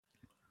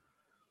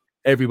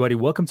Hey everybody,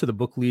 welcome to the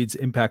Book Leads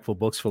Impactful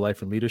Books for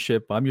Life and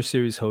Leadership. I'm your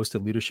series host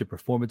and leadership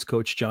performance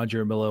coach, John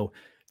Jaramillo.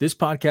 This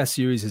podcast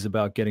series is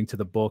about getting to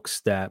the books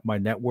that my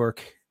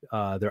network,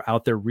 they're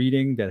out there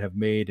reading, that have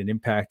made an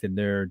impact in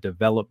their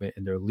development,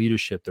 in their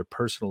leadership, their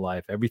personal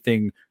life.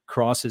 Everything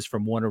crosses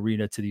from one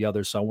arena to the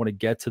other. So I want to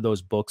get to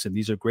those books, and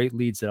these are great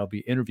leads that I'll be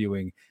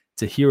interviewing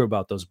to hear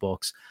about those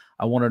books.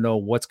 I want to know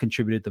what's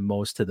contributed the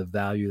most to the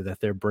value that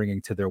they're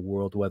bringing to their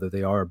world, whether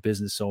they are a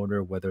business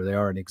owner, whether they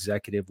are an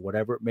executive,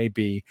 whatever it may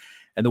be.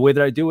 And the way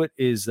that I do it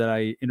is that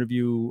I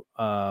interview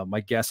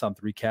my guests on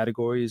three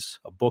categories: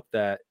 a book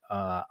that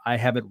I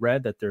haven't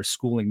read that they're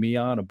schooling me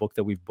on, a book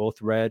that we've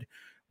both read,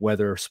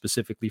 whether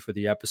specifically for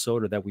the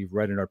episode or that we've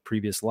read in our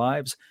previous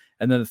lives.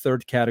 And then the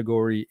third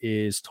category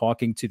is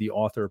talking to the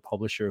author or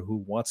publisher who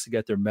wants to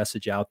get their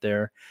message out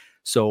there.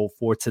 So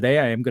for today,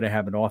 I am going to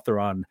have an author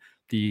on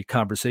the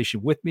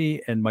conversation with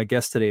me. And my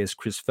guest today is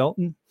Chris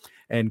Felton.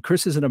 And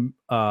Chris is an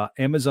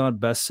Amazon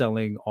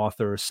best-selling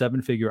author,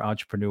 seven-figure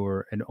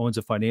entrepreneur, and owns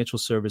a financial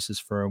services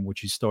firm, which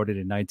he started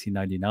in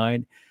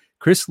 1999.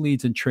 Chris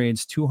leads and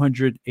trains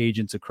 200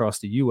 agents across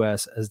the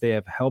U.S. as they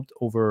have helped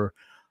over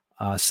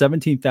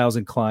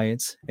 17,000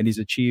 clients, and he's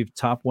achieved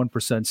top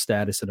 1%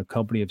 status in a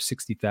company of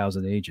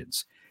 60,000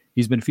 agents.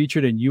 He's been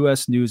featured in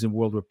U.S. News and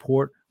World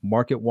Report,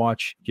 Market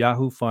Watch,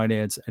 Yahoo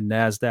Finance, and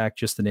NASDAQ,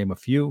 just to name a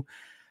few.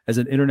 As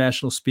an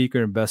international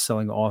speaker and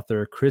best-selling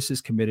author, Chris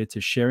is committed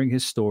to sharing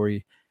his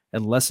story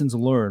and lessons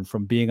learned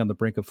from being on the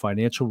brink of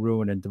financial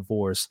ruin and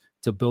divorce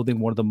to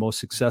building one of the most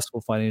successful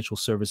financial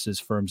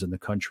services firms in the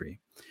country.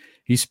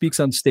 He speaks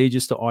on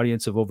stages to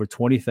audience of over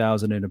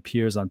 20,000 and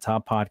appears on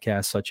top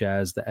podcasts such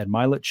as The Ed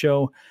Mylett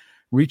Show,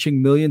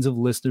 reaching millions of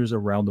listeners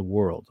around the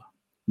world.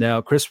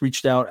 Now, Chris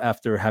reached out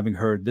after having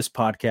heard this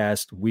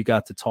podcast. We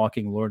got to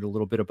talking, learned a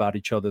little bit about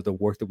each other, the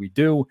work that we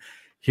do.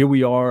 Here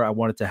we are. I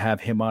wanted to have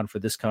him on for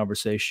this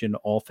conversation,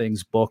 all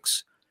things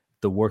books,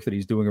 the work that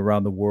he's doing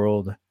around the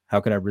world.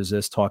 How can I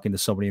resist talking to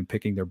somebody and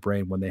picking their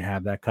brain when they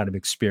have that kind of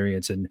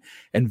experience and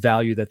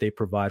value that they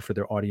provide for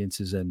their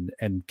audiences and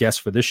guests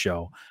for this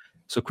show?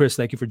 So, Chris,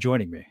 thank you for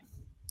joining me.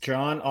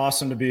 John,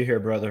 awesome to be here,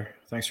 brother.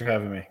 Thanks for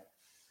having me.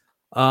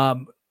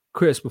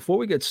 Chris, before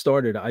we get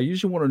started, I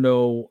usually want to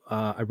know,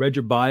 I read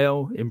your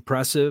bio,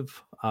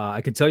 impressive. I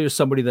can tell you're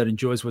somebody that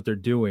enjoys what they're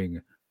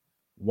doing.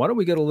 Why don't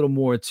we get a little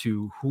more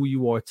to who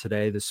you are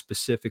today, the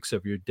specifics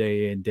of your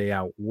day in, day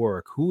out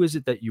work? Who is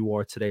it that you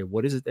are today?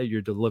 What is it that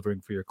you're delivering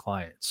for your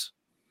clients?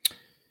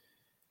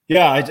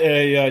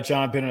 Yeah,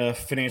 John, I've been a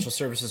financial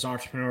services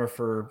entrepreneur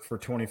for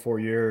 24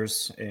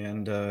 years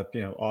and,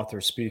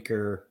 author,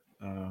 speaker,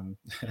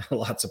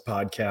 lots of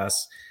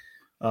podcasts.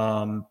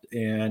 I'm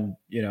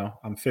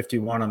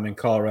 51, I'm in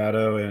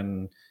Colorado,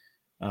 and,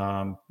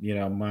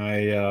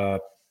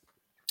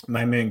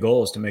 my main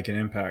goal is to make an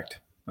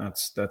impact.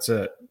 That's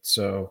it.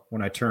 So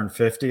when I turned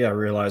 50, I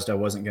realized I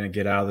wasn't going to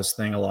get out of this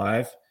thing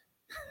alive.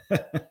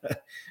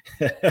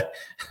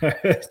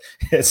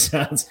 It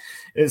sounds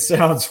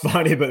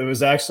funny, but it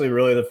was actually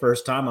really the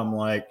first time I'm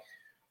like,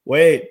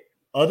 wait,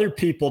 other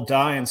people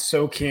die and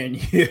so can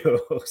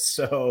you.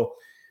 So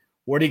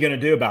what are you going to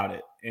do about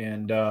it?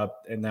 And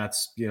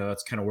that's,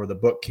 that's kind of where the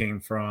book came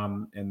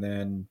from. And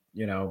then,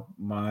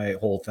 my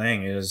whole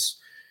thing is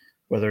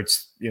whether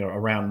it's,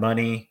 around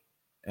money,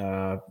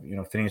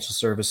 financial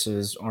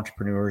services,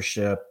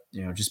 entrepreneurship,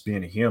 just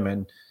being a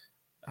human,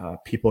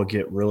 people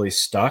get really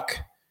stuck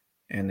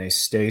and they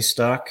stay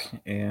stuck.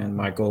 And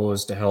my goal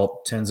is to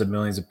help tens of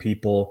millions of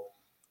people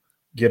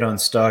get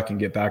unstuck and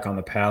get back on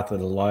the path of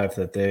the life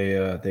that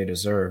they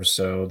deserve.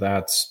 So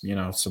that's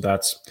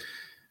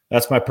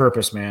my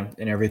purpose, man.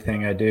 And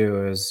everything I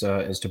do is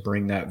to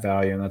bring that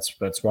value. And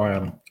that's why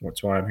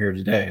I'm here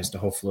today, is to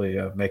hopefully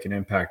make an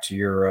impact to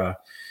your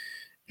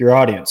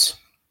audience.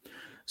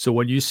 So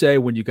when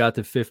you got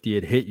to 50,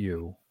 it hit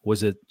you,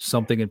 was it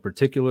something in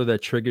particular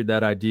that triggered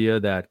that idea,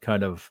 that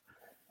kind of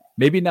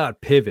maybe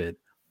not pivot,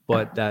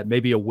 but that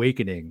maybe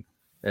awakening,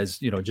 as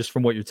just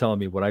from what you're telling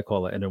me, what I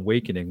call an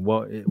awakening?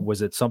 What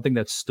was it? Something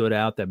that stood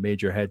out that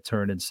made your head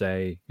turn and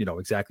say,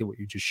 exactly what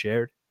you just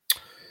shared?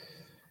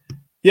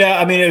 Yeah.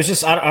 I mean, it was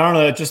just, I don't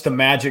know, just the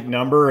magic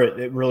number.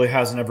 It really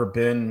hasn't ever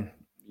been,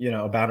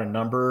 about a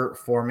number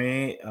for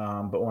me.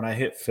 But when I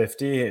hit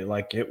 50,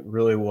 it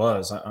really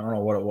was, I don't know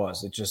what it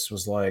was. It just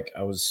was like,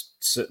 I was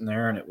sitting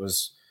there and it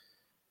was,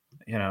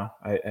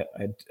 I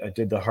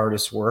did the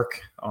hardest work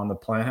on the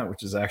planet,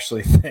 which is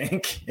actually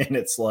think. And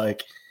it's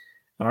like,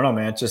 I don't know,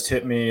 man, it just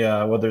hit me,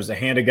 whether it's a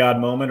hand of God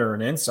moment or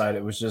an insight.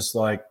 It was just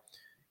like,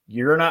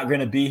 you're not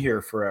going to be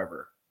here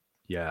forever.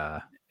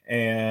 Yeah.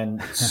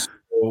 And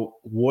so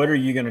what are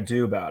you going to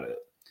do about it?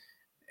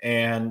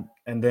 And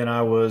then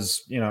I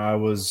was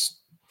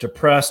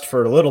depressed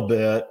for a little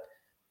bit,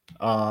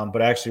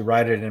 but I actually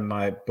write it in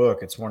my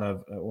book. It's one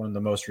of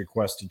the most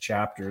requested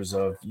chapters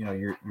of,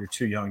 you're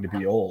too young to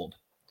be old.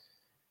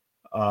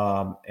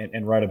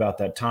 And right about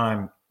that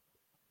time,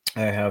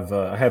 I have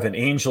an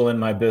angel in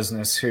my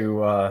business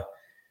who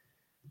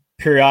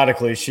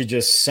periodically she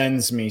just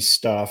sends me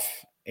stuff,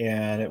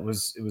 and it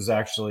was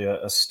actually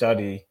a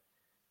study,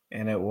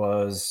 and it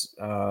was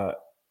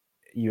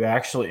you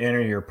actually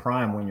enter your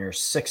prime when you're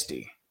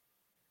 60.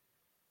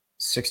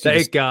 60.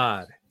 Thank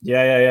God.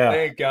 Yeah.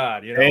 Thank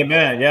God.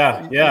 Amen.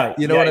 Yeah.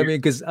 You know what I mean?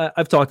 Because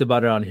I've talked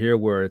about it on here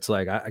where it's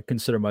like I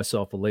consider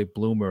myself a late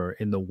bloomer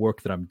in the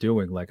work that I'm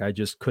doing. Like I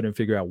just couldn't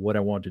figure out what I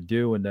wanted to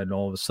do, and then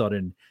all of a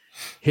sudden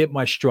hit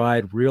my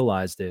stride,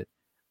 realized it.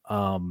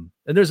 And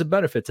there's a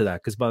benefit to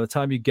that because by the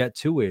time you get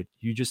to it,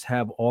 you just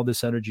have all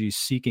this energy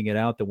seeking it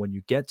out that when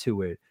you get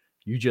to it,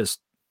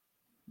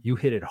 you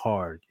hit it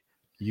hard.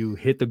 You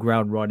hit the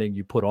ground running,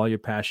 you put all your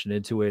passion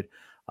into it.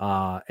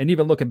 And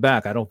even looking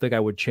back, I don't think I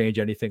would change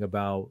anything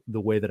about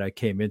the way that I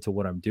came into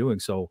what I'm doing.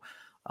 So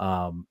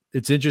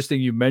it's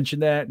interesting you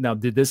mentioned that. Now,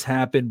 did this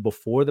happen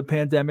before the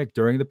pandemic,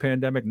 during the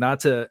pandemic?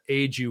 Not to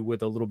age you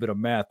with a little bit of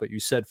math, but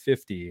you said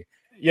 50.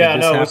 Yeah,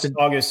 no, it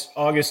was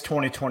August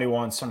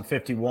 2021, so I'm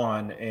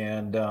 51.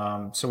 And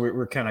so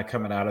we're kind of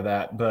coming out of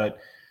that. But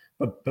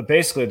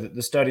basically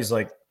the study's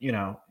like,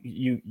 your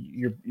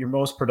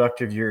most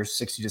productive year is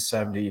 60 to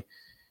 70,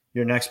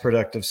 your next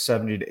productive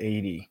 70 to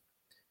 80.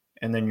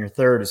 And then your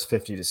third is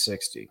 50 to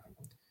 60.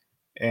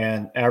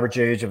 And average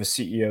age of a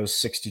CEO is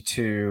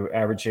 62.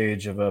 Average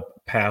age of a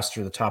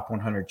pastor, the top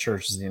 100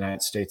 churches in the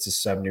United States, is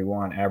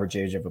 71. Average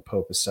age of a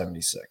pope is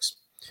 76.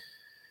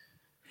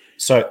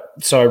 So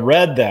I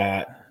read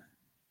that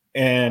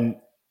and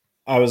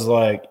I was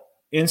like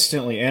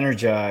instantly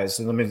energized.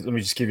 And let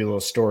me just give you a little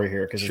story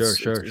here because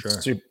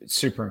it's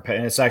super important.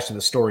 And it's actually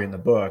the story in the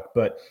book,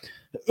 but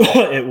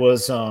it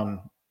was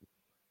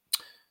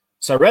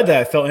so I read that,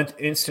 I felt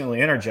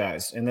instantly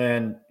energized. And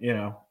then,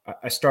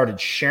 I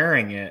started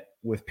sharing it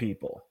with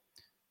people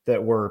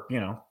that were,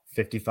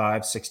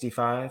 55,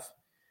 65.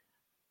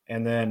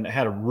 And then I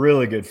had a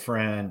really good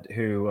friend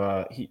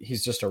who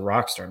he's just a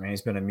rock star, man.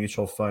 He's been a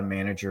mutual fund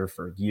manager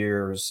for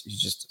years.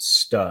 He's just a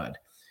stud.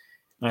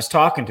 And I was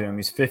talking to him.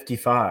 He's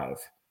 55.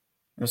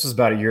 This was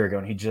about a year ago,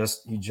 and he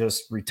just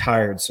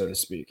retired, so to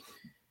speak.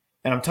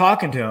 And I'm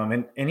talking to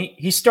him, and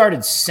he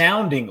started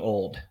sounding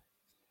old.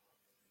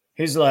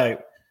 He's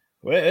like,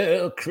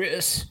 well,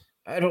 Chris,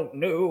 I don't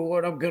know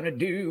what I'm going to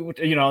do.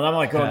 And I'm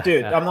like, oh,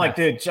 dude, I'm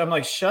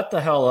like, shut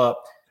the hell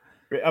up.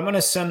 I'm going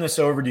to send this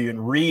over to you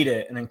and read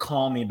it and then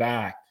call me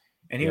back.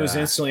 And he was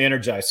instantly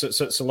energized.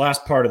 So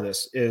last part of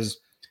this is,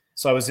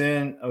 so I was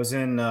in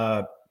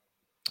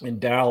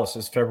Dallas. It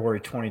was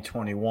February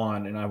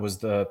 2021. And I was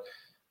the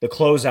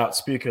closeout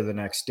speaker the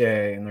next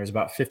day. And there's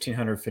about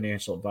 1,500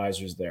 financial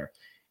advisors there.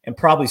 And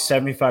probably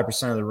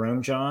 75% of the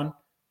room, John,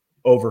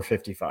 over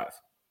 55.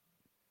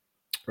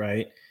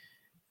 Right.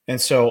 And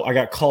so I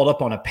got called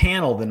up on a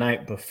panel the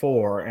night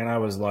before and I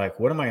was like,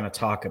 what am I going to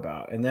talk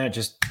about? And then it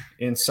just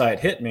insight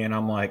hit me and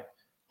I'm like,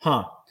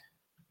 I'm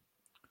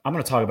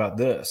going to talk about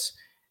this.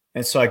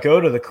 And so I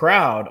go to the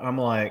crowd. I'm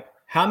like,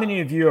 how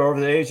many of you are over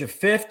the age of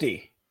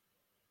 50?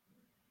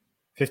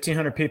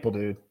 1,500 people,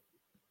 dude.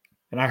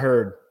 And I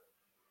heard,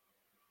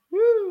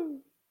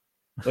 woo,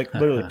 like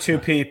literally 2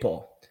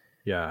 people.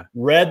 Yeah.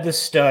 Read the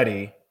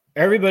study.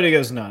 Everybody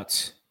goes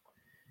nuts.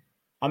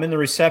 I'm in the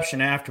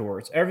reception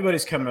afterwards.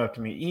 Everybody's coming up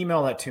to me,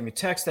 email that to me,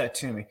 text that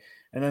to me.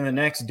 And then the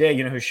next day,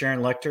 you know who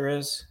Sharon Lechter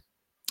is?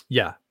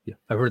 Yeah.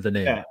 I've heard the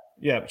name.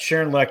 Yeah.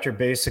 Sharon Lechter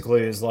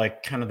basically is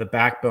like kind of the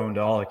backbone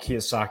to all of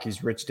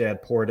Kiyosaki's Rich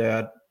Dad, Poor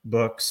Dad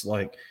books.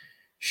 Like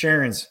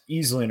Sharon's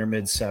easily in her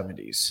mid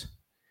 70s.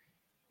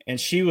 And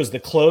she was the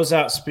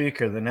closeout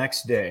speaker the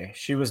next day.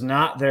 She was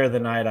not there the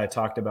night I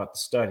talked about the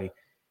study.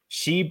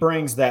 She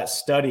brings that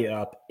study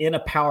up in a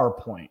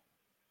PowerPoint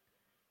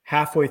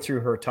halfway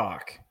through her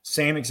talk.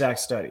 Same exact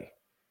study.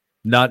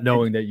 Not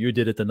knowing that you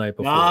did it the night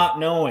before. Not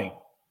knowing.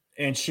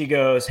 And she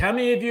goes, how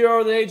many of you are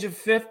over the age of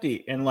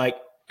 50? And like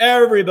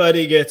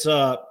everybody gets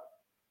up,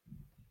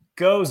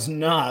 goes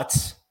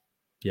nuts.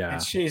 Yeah.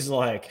 And she's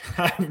like,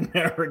 I've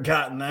never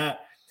gotten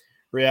that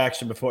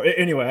reaction before.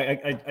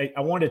 Anyway,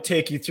 I want to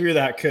take you through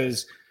that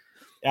because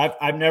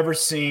I've never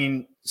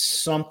seen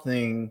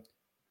something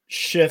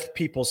shift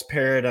people's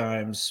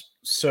paradigms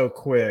so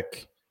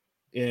quick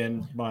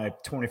in my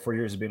 24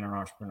 years of being an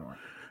entrepreneur.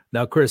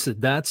 Now, Chris, did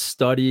that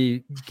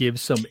study give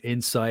some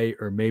insight,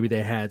 or maybe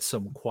they had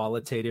some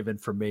qualitative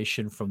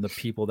information from the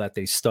people that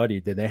they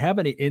studied? Did they have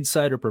any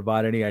insight or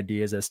provide any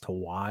ideas as to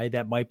why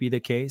that might be the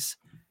case?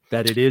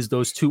 That it is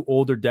those 2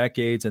 older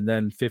decades, and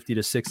then 50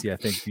 to 60, I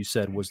think you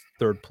said, was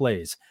third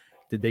place.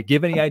 Did they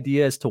give any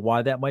idea as to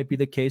why that might be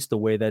the case, the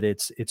way that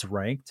it's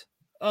ranked?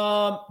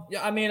 Yeah,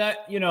 I mean,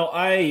 I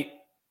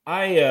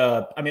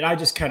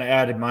just kind of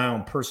added my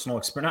own personal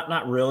experience.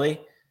 Not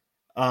really.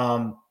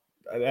 I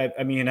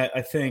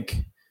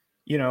think,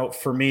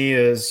 for me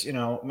is,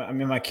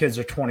 my kids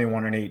are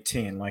 21 and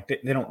 18. Like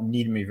they don't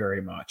need me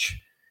very much.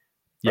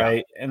 Yeah.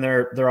 Right. And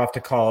they're off to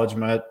college.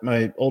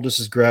 My oldest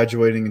is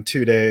graduating in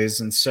 2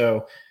 days. And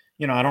so,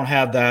 I don't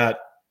have that.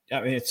 I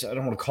mean, I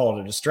don't want to call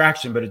it a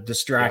distraction, but it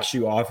distracts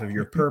you off of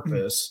your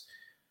purpose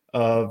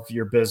of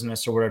your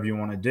business or whatever you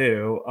want to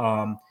do.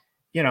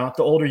 The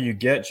older you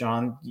get,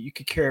 John, you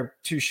could care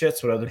 2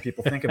 shits what other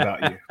people think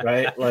about you,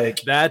 right? Like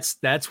that's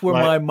where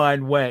my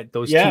mind went.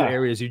 Those 2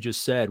 areas you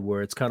just said,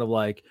 where it's kind of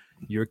like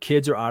your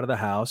kids are out of the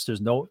house. There's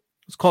no,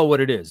 let's call it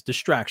what it is,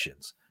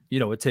 distractions.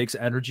 it takes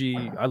energy.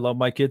 I love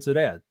my kids to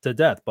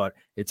death, but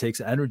it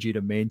takes energy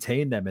to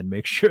maintain them and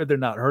make sure they're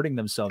not hurting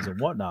themselves and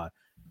whatnot.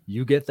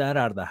 You get that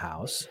out of the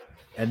house.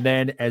 And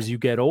then as you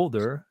get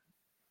older,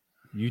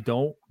 you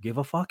don't give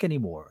a fuck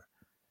anymore.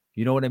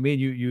 You know what I mean?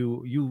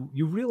 You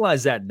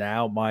realize that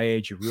now, my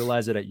age, you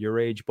realize it at your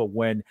age. But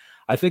when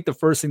I think the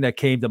first thing that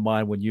came to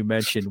mind when you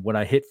mentioned when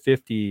I hit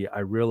 50,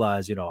 I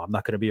realized, I'm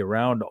not going to be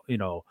around,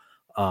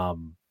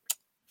 um,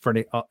 for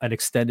an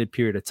extended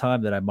period of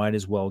time, that I might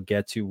as well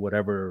get to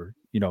whatever,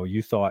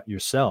 you thought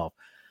yourself.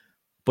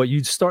 But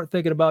you start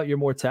thinking about your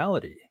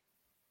mortality.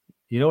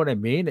 You know what I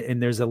mean?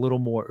 And there's a little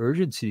more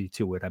urgency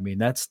to it. I mean,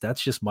 that's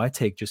just my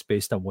take, just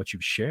based on what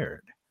you've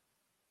shared.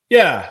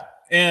 Yeah.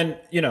 And,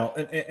 and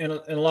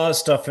a lot of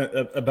stuff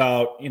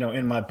about,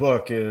 in my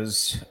book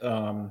is,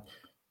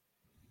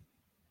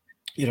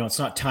 it's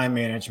not time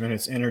management,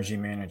 it's energy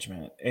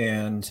management.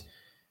 And,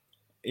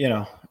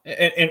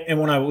 and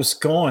when I was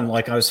going,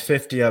 like I was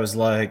 50, I'm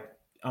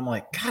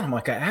like,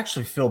 I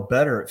actually feel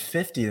better at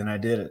 50 than I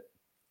did at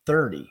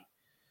 30.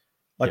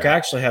 Like Yeah. I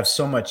actually have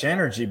so much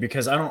energy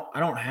because I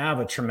don't have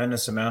a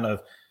tremendous amount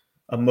of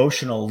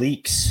emotional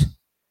leaks.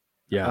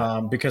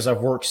 Yeah. Because I've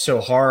worked so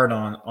hard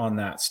on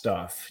that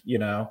stuff,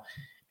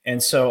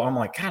 and so I'm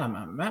like, God,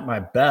 I'm at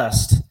my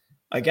best.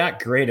 I got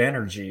great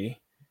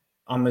energy.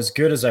 I'm as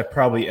good as I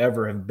probably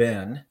ever have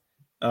been.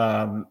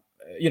 I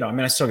mean,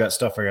 I still got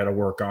stuff I got to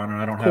work on,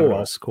 and I don't have it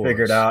all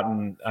figured out.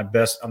 And I'm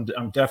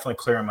definitely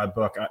clear in my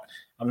book.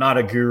 I'm not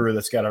a guru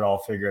that's got it all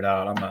figured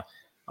out.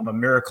 I'm a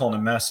miracle and a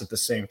mess at the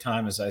same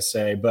time, as I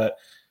say. But,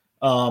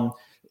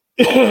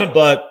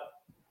 but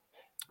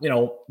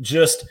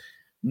just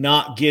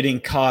not getting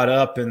caught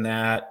up in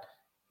that,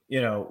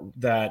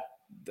 that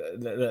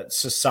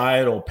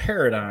societal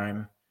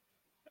paradigm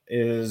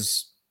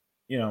was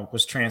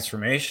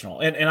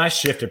transformational. And I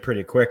shifted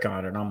pretty quick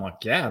on it. And I'm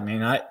like, yeah, I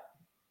mean,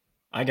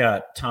 I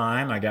got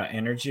time, I got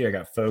energy, I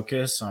got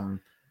focus.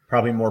 I'm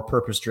probably more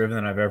purpose driven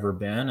than I've ever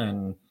been.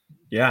 And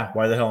yeah,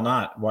 why the hell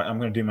not? I'm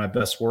going to do my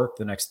best work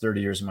the next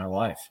 30 years of my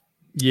life.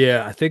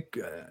 Yeah. I think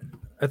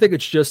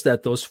it's just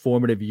that those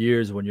formative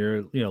years when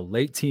you're,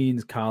 late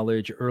teens,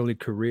 college, early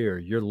career,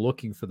 you're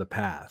looking for the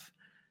path.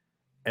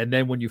 And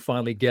then when you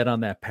finally get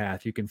on that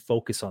path, you can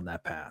focus on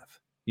that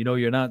path.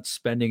 You're not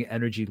spending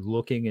energy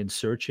looking and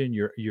searching.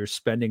 You're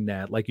spending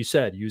that, like you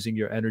said, using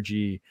your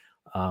energy.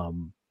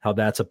 How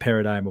that's a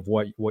paradigm of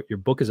what your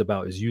book is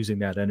about, is using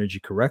that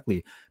energy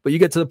correctly. But you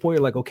get to the point,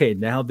 you're like, okay,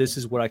 now this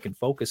is what I can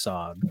focus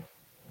on.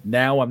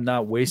 Now I'm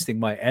not wasting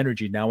my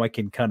energy. Now I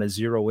can kind of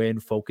zero in,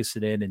 focus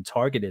it in, and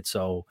target it.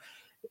 So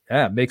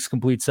yeah, it makes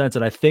complete sense.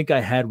 And I think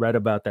I had read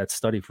about that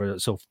study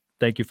so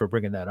thank you for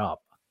bringing that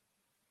up.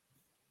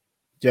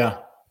 Yeah.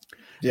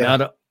 Yeah.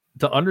 Now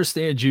to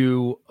understand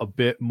you a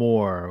bit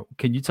more,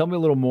 can you tell me a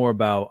little more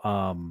about,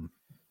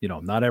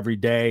 not every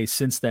day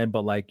since then,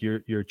 but like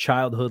your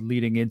childhood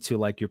leading into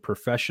like your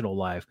professional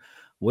life?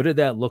 What did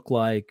that look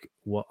like?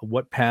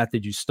 What path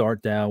did you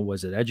start down?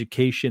 Was it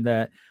education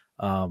that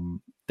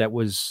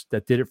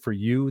did it for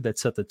you, that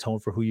set the tone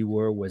for who you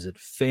were? Was it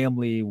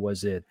family?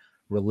 Was it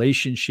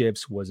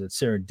relationships? Was it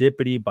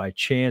serendipity by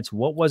chance?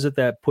 What was it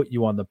that put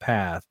you on the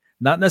path?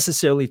 Not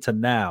necessarily to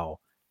now,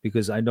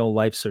 because I know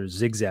life's are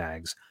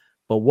zigzags,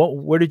 but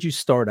where did you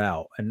start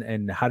out,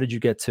 and how did you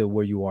get to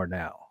where you are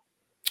now?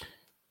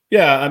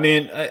 Yeah, I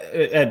mean,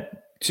 I had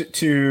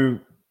two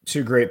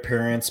great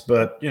parents,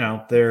 but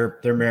their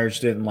marriage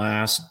didn't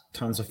last.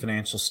 Tons of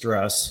financial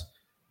stress.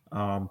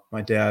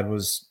 My dad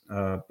was,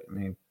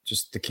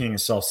 just the king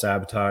of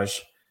self-sabotage,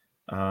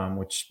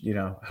 which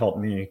helped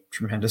me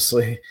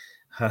tremendously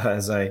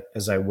as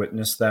I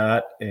witnessed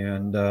that.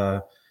 And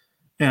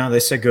they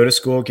said, go to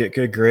school, get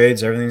good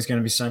grades, everything's going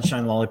to be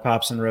sunshine,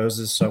 lollipops, and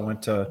roses. So I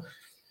went to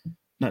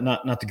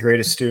not the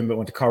greatest student, but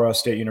went to Colorado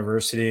State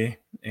University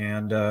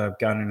and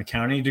got an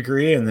accounting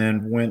degree, and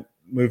then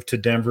moved to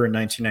Denver in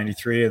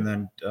 1993, and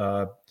then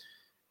got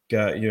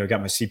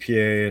my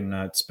CPA,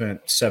 and spent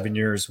 7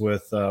 years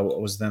with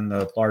what was then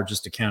the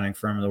largest accounting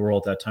firm in the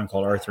world at that time,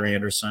 called Arthur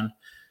Andersen.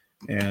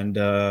 And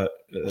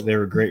they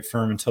were a great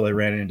firm until they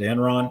ran into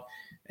Enron,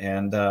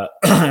 and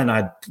and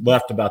I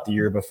left about the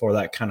year before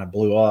that kind of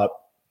blew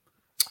up.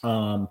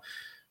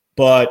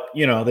 But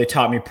they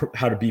taught me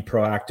how to be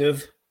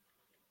proactive.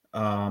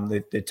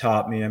 They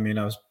taught me,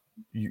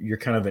 you're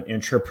kind of an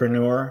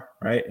intrapreneur,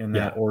 right? In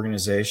that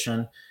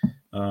organization,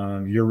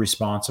 you're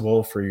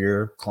responsible for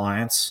your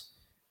clients,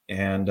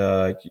 and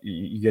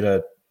you get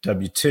a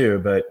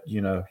W-2, but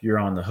you're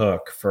on the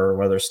hook for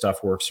whether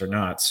stuff works or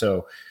not.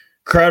 So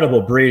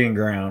incredible breeding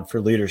ground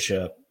for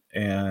leadership,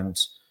 and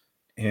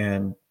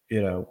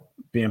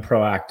being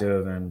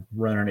proactive and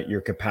running at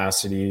your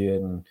capacity.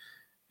 And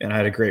I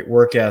had a great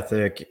work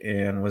ethic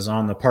and was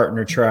on the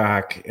partner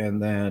track,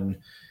 and then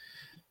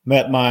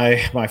met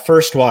my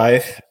first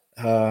wife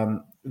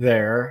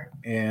there,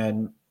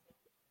 and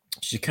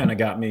she kind of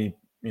got me,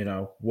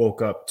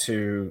 woke up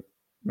to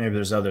maybe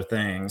there's other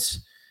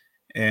things.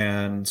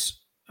 And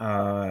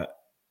I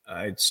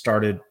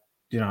started,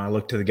 I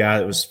looked to the guy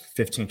that was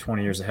 15,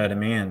 20 years ahead of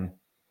me, and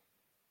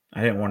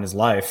I didn't want his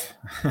life.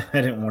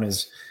 I didn't want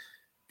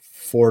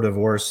 4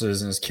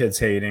 divorces and his kids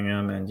hating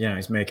him. And,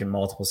 he's making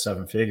multiple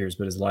 7 figures,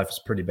 but his life was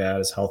pretty bad.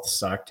 His health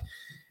sucked.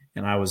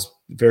 And I was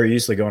very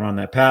easily going on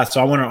that path.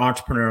 So I went on an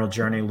entrepreneurial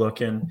journey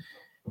looking,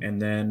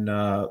 and then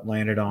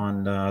landed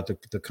on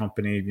the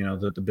company,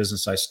 the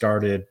business I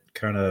started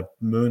kind of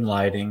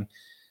moonlighting.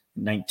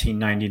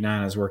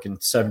 1999, I was working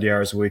 70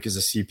 hours a week as a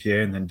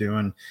CPA, and then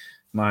doing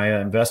my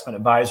investment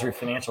advisory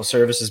financial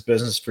services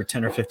business for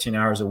 10 or 15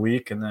 hours a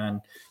week, and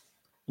then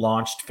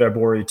launched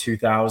February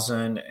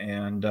 2000,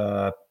 and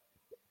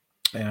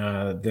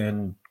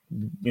then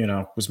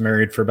was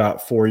married for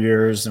about 4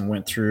 years and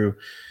went through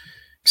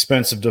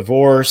expensive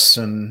divorce.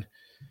 And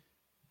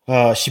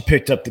she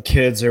picked up the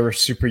kids. They were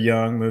super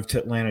young, moved to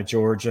Atlanta,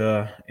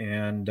 Georgia,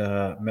 and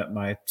met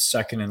my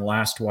second and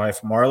last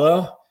wife,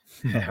 Marlo,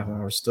 when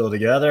we're still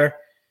together.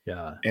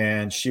 Yeah.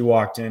 And she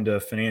walked into a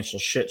financial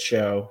shit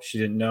show. She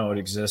didn't know it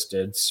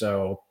existed.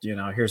 So,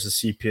 here's a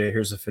CPA,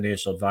 here's a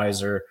financial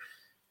advisor,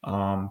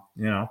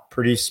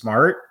 pretty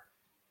smart,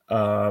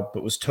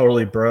 but was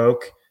totally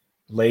broke,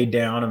 laid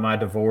down in my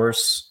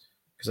divorce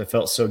because I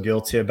felt so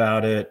guilty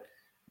about it.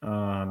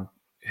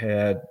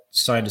 Had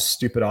signed a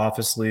stupid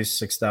office lease,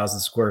 6,000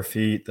 square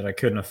feet that I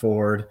couldn't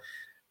afford.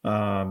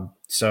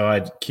 So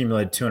I'd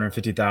accumulated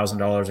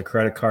 $250,000 of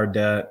credit card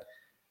debt.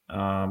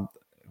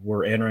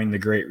 We're entering the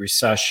Great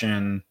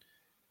Recession.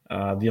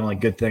 The only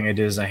good thing I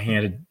did is I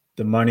handed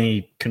the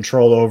money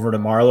control over to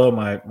Marlo,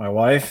 my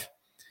wife.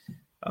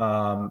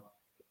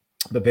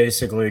 But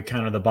basically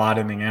kind of the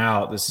bottoming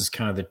out, this is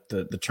kind of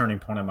the turning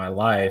point in my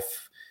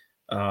life,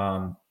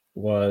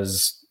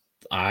 was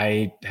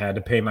I had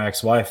to pay my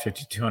ex-wife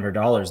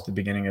 $5,200 at the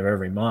beginning of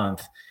every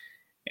month,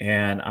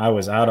 and I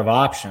was out of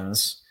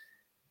options.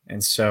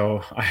 And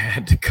so I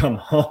had to come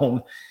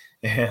home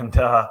and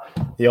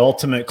the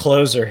ultimate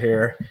closer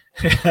here,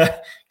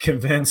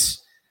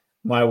 convince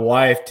my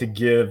wife to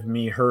give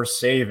me her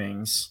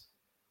savings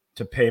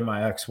to pay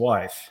my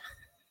ex-wife.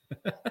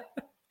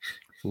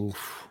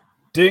 Oof.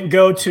 Didn't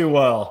go too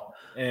well.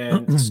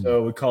 And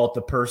so we call it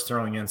the purse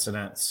throwing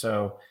incident.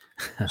 So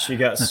she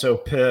got so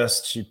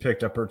pissed, she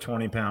picked up her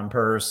 20-pound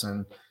purse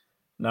and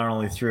not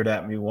only threw it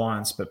at me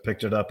once, but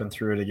picked it up and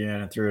threw it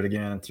again and threw it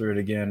again and threw it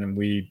again.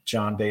 And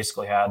John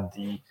basically had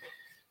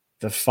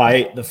the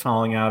fight, the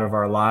falling out of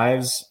our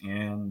lives,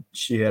 and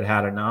she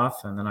had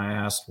enough. And then I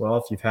asked, well,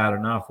 if you've had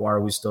enough, why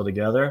are we still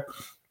together?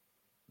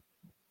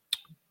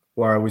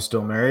 Why are we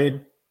still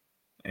married?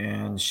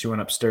 And she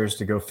went upstairs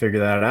to go figure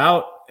that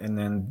out. And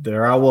then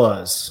there I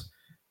was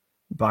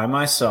by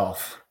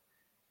myself,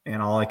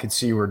 and all I could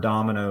see were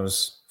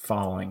dominoes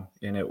falling.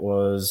 And it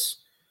was,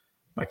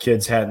 my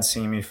kids hadn't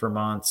seen me for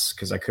months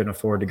because I couldn't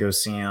afford to go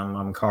see them.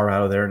 I'm in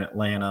Colorado, they're in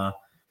Atlanta.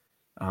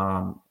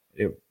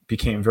 It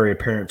became very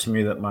apparent to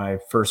me that my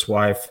first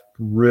wife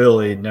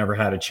really never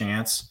had a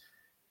chance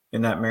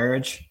in that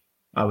marriage.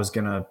 I was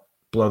going to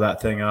blow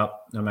that thing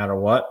up no matter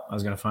what. I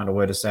was going to find a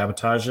way to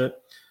sabotage it.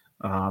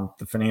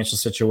 The financial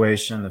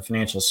situation, the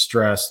financial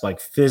stress, like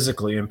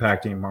physically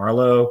impacting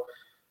Marlo.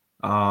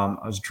 I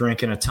was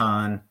drinking a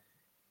ton,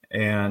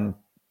 and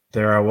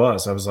there I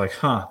was like,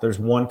 there's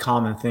one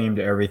common theme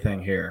to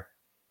everything here,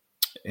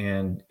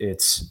 and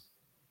it's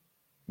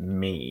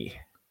me.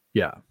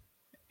 Yeah.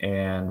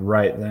 And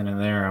right then and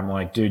there, I'm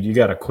like, dude, you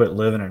got to quit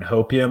living in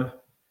hopium.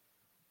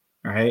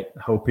 Right?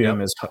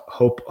 Hopium is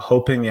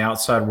hoping the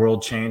outside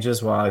world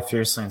changes while I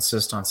fiercely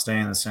insist on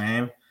staying the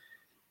same.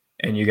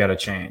 And you got to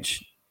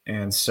change.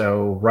 And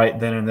so right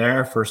then and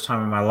there, first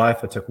time in my life,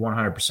 I took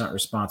 100%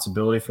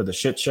 responsibility for the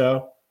shit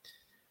show.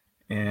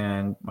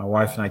 And my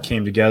wife and I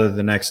came together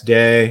the next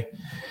day,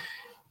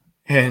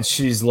 and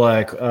she's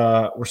like,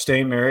 we're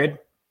staying married.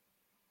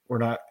 We're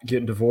not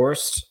getting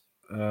divorced.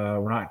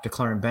 We're not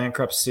declaring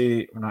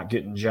bankruptcy. We're not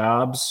getting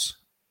jobs.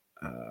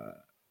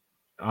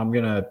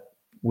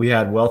 We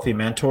had wealthy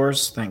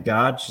mentors, thank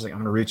God. She's like, I'm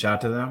going to reach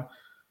out to them.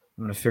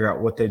 I'm going to figure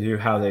out what they do,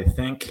 how they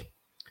think.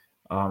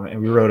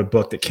 And we wrote a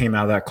book that came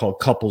out of that called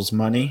Couples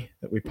Money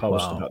that we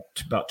published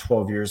about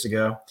 12 years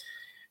ago.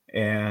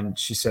 And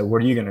she said,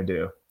 what are you going to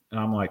do? And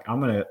I'm like, I'm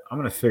going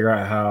to figure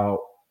out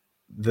how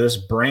this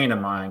brain of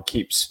mine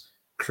keeps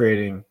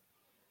creating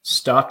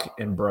stuck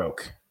and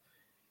broke.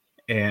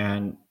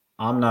 And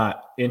I'm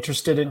not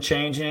interested in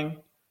changing.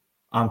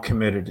 I'm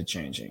committed to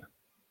changing.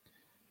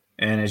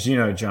 And as you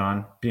know,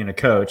 John, being a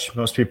coach,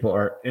 most people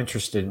are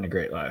interested in a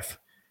great life.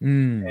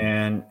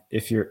 And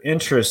if you're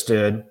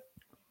interested,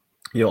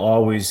 you'll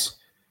always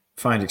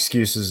find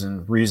excuses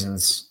and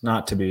reasons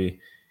not to be.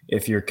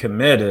 If you're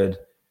committed,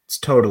 it's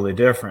totally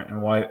different.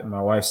 And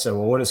my wife said,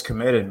 well, what does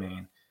committed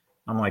mean?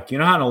 I'm like, you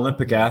know how an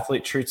Olympic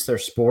athlete treats their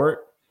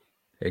sport?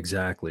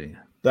 Exactly.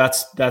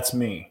 That's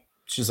me.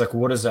 She's like,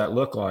 what does that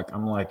look like?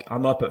 I'm like,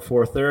 I'm up at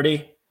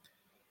 4:30.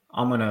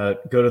 I'm going to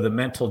go to the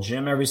mental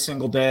gym every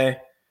single day.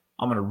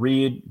 I'm going to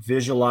read,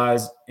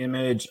 visualize,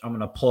 image. I'm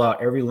going to pull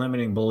out every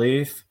limiting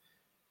belief,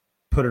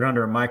 put it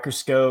under a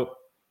microscope,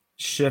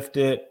 shift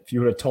it. If you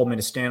would have told me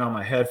to stand on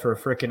my head for a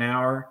freaking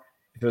hour,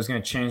 if it was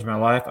going to change my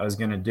life, I was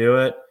going to do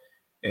it.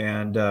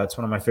 And it's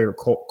one of my favorite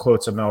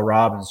quotes of Mel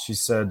Robbins. She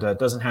said, it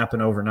doesn't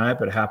happen overnight,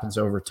 but it happens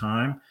over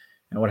time.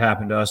 And what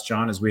happened to us,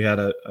 John, is we had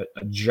a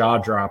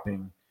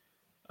jaw-dropping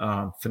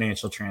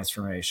financial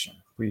transformation.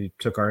 We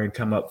took our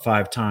income up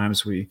 5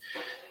 times. We,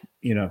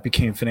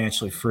 became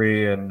financially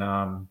free. And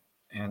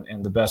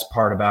the best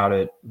part about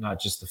it, not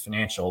just the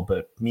financial,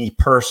 but me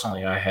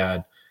personally, I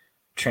had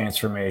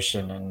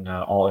transformation in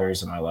all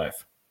areas of my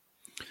life.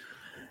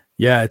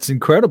 Yeah, it's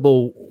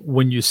incredible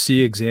when you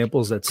see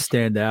examples that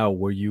stand out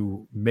where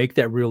you make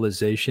that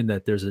realization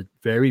that there's a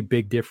very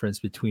big difference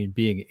between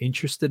being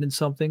interested in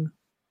something,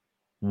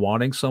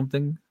 wanting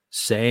something,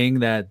 saying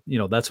that,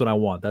 that's what I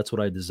want, that's what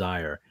I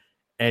desire,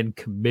 and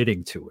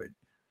committing to it.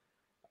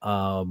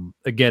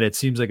 Again, it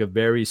seems like a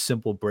very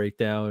simple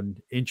breakdown,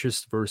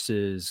 interest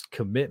versus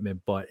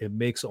commitment, but it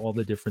makes all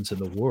the difference in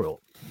the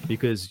world,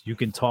 because you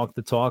can talk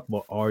the talk,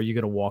 but are you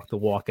going to walk the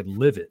walk and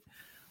live it?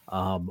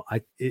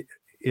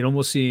 It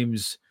almost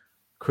seems,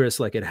 Chris,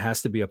 like it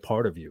has to be a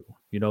part of you.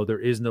 There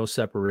is no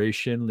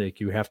separation. Like,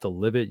 you have to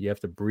live it. You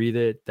have to breathe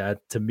it.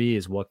 That, to me,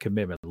 is what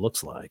commitment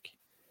looks like.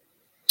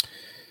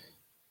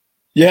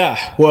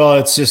 Yeah. Well,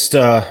 it's just,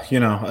 I'm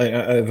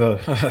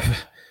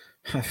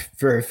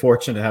very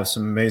fortunate to have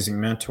some amazing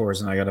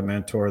mentors, and I got a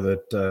mentor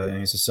that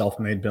he's a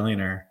self-made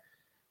billionaire,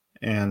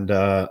 and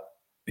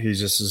he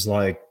just is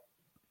like,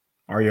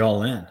 "Are you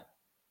all in?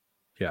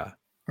 Yeah.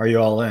 Are you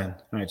all in?"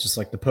 Right? Just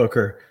like the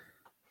poker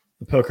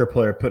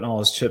player putting all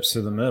his chips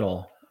through the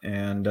middle,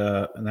 and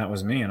that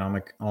was me. And I'm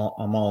like,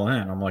 I'm all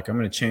in. I'm like, I'm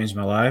going to change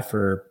my life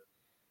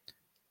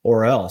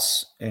or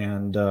else.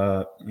 And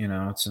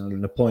it's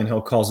Napoleon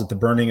Hill calls it the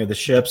burning of the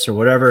ships or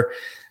whatever.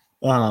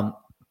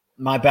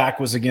 My back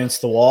was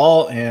against the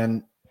wall,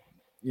 and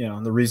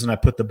the reason I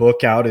put the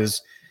book out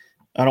is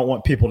I don't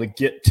want people to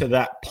get to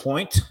that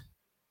point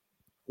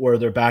where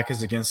their back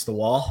is against the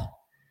wall.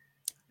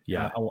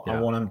 Yeah, I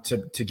want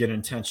them to get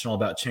intentional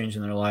about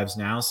changing their lives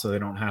now, so they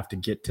don't have to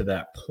get to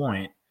that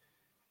point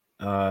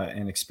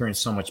and experience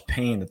so much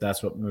pain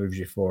that's what moves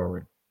you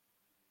forward.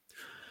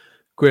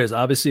 Chris,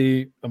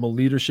 obviously, I'm a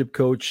leadership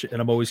coach,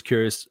 and I'm always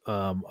curious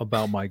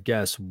about my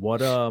guests.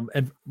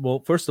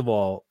 First of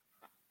all,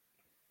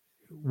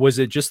 was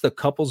it just the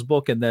couples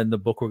book and then the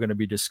book we're going to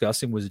be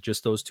discussing? Was it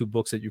just those 2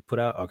 books that you put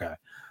out? Okay.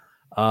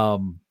 I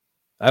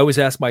always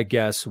ask my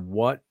guests,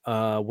 what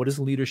does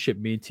leadership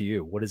mean to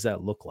you? What does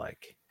that look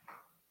like?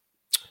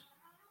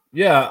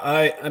 Yeah,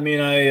 I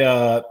mean,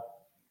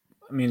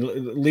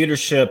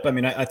 leadership. I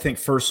mean, I think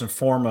first and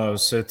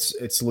foremost,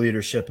 it's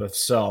leadership of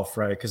self,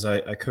 right? Because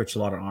I coach a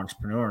lot of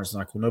entrepreneurs, and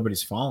like, well,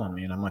 nobody's following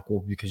me, and I'm like,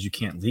 well, because you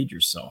can't lead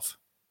yourself.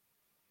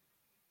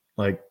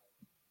 Like,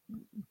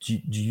 do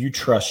you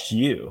trust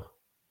you?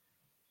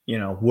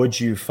 Would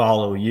you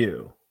follow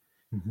you?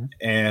 Mm-hmm.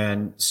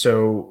 And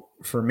so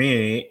for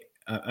me,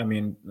 I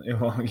mean,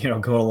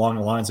 go along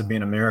the lines of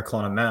being a miracle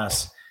and a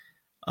mess.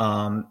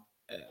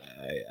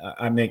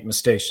 I make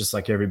mistakes just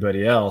like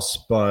everybody else,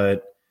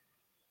 but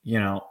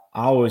I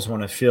always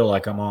want to feel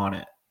like I'm on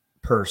it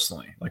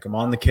personally, like I'm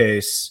on the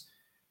case.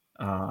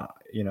 I'm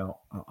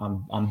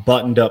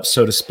buttoned up,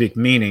 so to speak,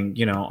 meaning,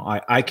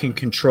 I can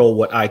control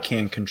what I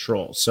can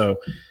control. So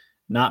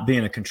not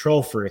being a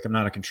control freak, I'm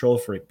not a control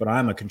freak, but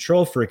I'm a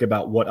control freak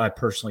about what I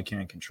personally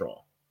can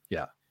control.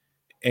 Yeah.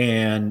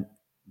 And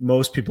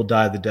most people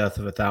die the death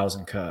of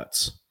 1,000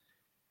 cuts.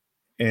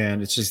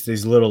 And it's just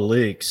these little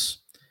leaks.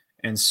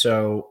 And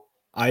so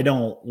I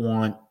don't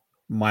want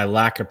my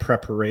lack of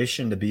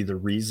preparation to be the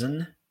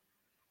reason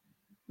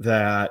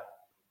that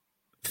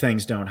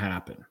things don't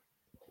happen.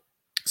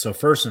 So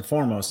first and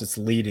foremost, it's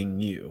leading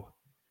you,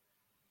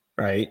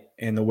 right?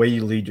 And the way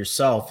you lead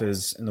yourself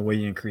is, and the way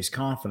you increase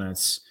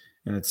confidence.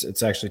 And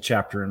it's actually a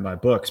chapter in my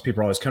books.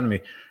 People always come to me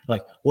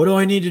like, what do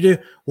I need to do?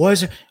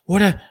 What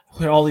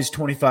all these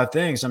 25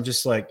 things. I'm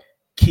just like,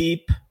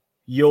 keep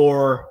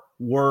your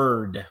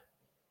word.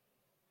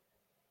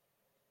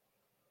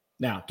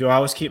 Now, do I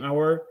always keep my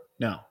word?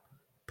 No.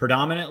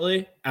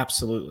 Predominantly,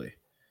 absolutely.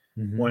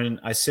 Mm-hmm. When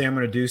I say I'm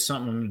going to do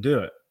something, I'm going to do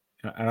it.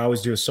 I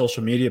always do a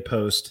social media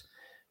post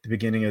at the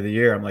beginning of the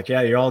year. I'm like,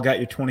 yeah, you all got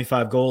your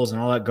 25 goals and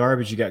all that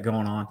garbage you got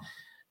going on,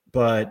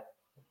 but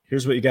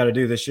here's what you got to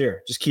do this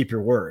year. Just keep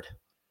your word.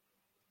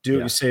 Do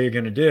what you say you're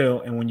going to do.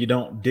 And when you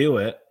don't do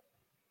it,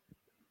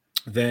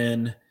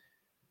 then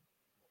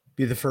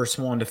be the first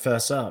one to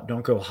fess up.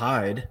 Don't go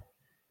hide.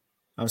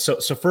 So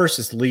first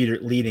it's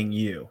leading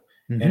you.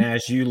 Mm-hmm. And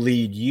as you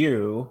lead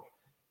you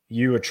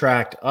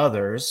attract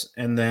others.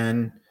 And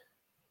then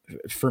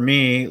for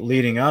me,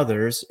 leading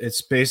others,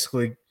 it's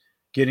basically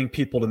getting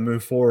people to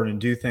move forward and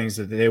do things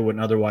that they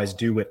wouldn't otherwise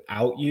do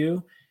without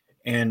you,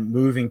 and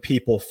moving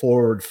people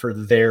forward for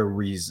their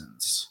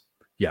reasons.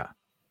 Yeah.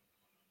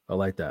 I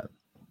like that.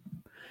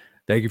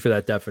 Thank you for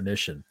that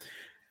definition.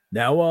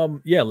 Now,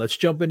 let's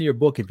jump into your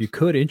book. If you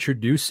could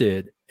introduce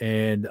it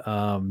and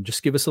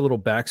just give us a little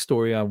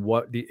backstory on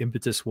what the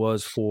impetus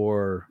was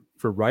for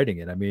writing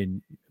it. I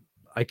mean,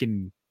 I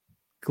can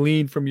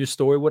glean from your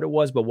story what it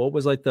was, but what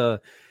was like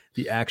the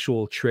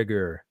actual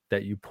trigger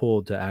that you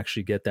pulled to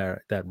actually get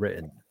that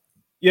written?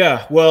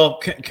 Yeah, well,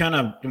 kind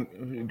of,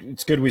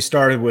 it's good we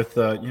started with,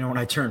 when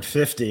I turned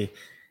 50,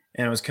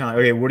 And it was kind of,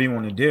 okay, what do you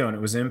want to do? And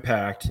it was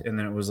impact. And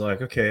then it was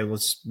like, okay,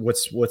 what's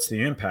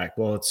the impact?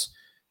 Well, it's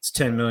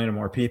 10 million or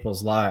more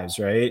people's lives.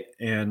 Right.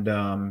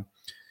 And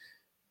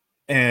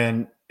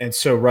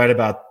so right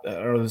about,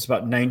 or it was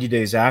about 90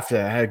 days after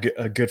that, I had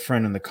a good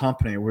friend in the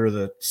company. We were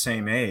the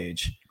same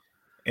age,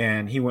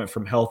 and he went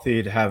from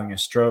healthy to having a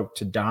stroke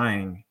to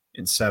dying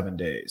in 7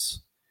 days.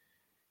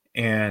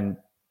 And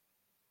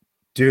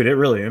dude, it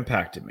really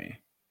impacted me.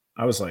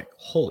 I was like,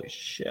 holy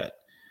shit.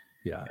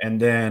 Yeah. And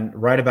then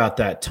right about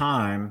that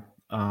time,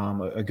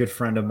 a good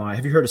friend of mine,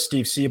 have you heard of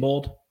Steve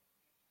Siebold?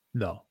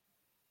 No.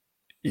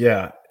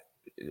 Yeah.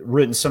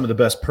 Written some of the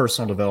best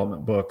personal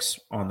development books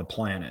on the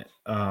planet.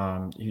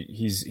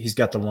 He's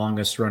got the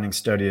longest running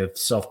study of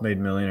self-made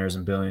millionaires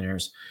and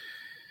billionaires.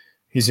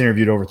 He's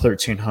interviewed over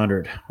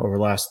 1,300 over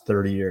the last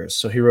 30 years.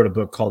 So he wrote a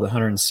book called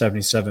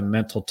 177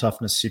 Mental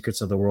Toughness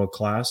Secrets of the World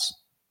Class.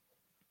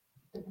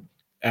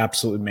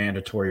 Absolutely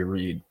mandatory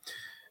read.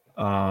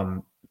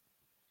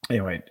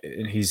 Anyway,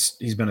 and he's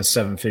been a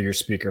 7-figure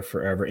speaker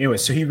forever. Anyway,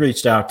 so he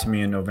reached out to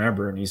me in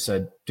November and he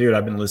said, dude,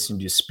 I've been listening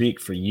to you speak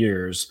for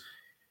years.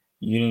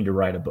 You need to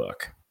write a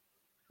book.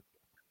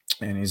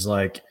 And he's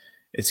like,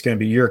 it's going to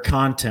be your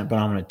content, but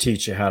I'm going to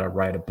teach you how to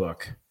write a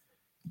book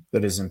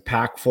that is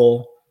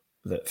impactful,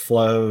 that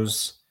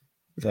flows,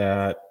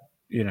 that,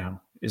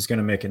 is going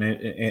to make an,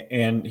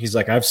 and he's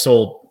like, I've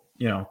sold,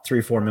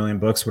 3-4 million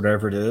books,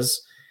 whatever it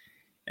is.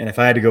 And if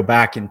I had to go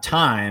back in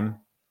time,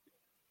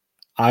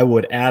 I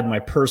would add my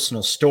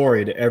personal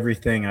story to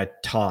everything I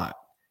taught.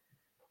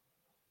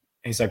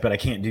 And he's like, but I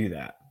can't do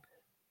that.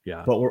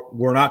 Yeah. But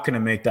we're not going to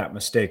make that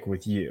mistake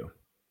with you.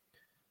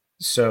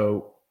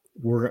 So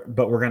we're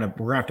going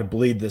to have to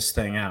bleed this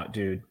thing out,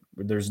 dude.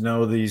 There's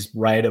no these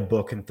write a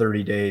book in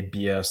 30-day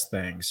BS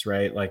things,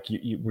 right? Like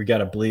we got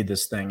to bleed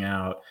this thing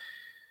out.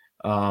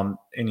 And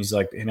he's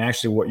like, and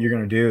actually what you're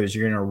going to do is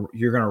you're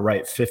going to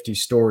write 50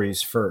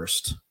 stories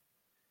first,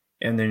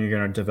 and then you're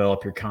going to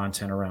develop your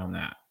content around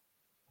that.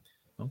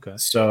 Okay.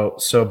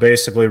 So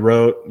basically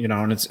wrote,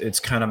 and it's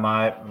kind of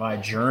my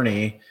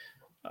journey.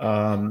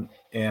 And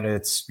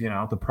it's,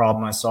 the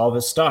problem I solve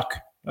is stuck.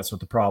 That's what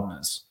the problem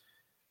is.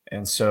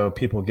 And so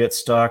people get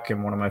stuck.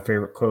 And one of my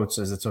favorite quotes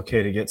is, it's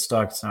okay to get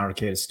stuck. It's not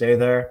okay to stay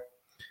there.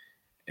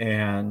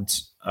 And,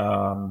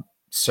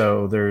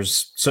 so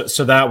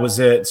that was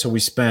it. So we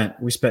spent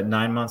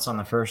 9 months on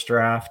the first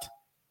draft.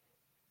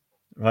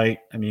 Right.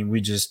 I mean,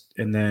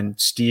 and then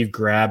Steve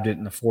grabbed it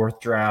in the fourth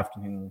draft.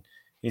 I mean,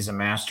 he's a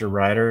master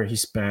writer. He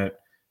spent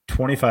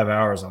 25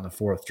 hours on the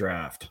fourth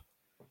draft,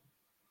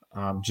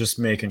 just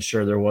making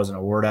sure there wasn't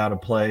a word out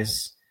of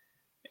place.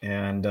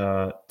 And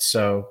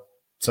so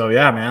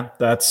yeah, man,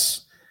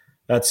 that's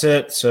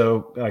it.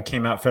 So I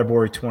came out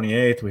February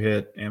 28th. We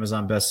hit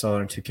Amazon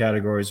bestseller in 2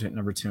 categories. We hit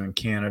number 2 in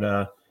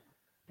Canada.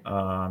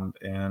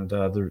 And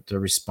the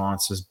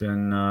response has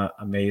been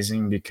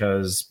amazing,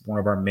 because one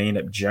of our main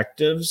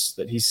objectives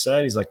that he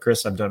said, he's like,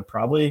 Chris, I've done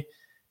probably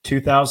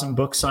 2,000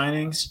 book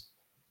signings.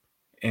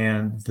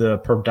 And the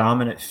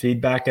predominant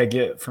feedback I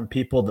get from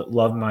people that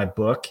love my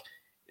book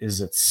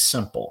is it's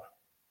simple.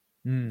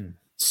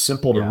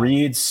 Simple to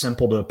read,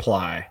 simple to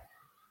apply.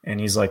 And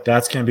he's like,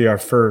 that's going to be our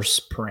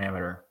first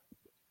parameter.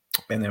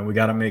 And then we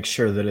got to make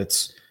sure that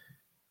it's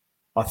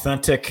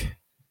authentic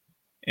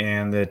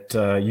and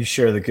that you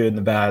share the good and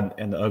the bad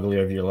and the ugly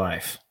of your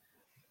life.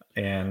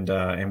 And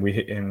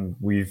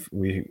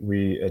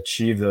we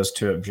achieved those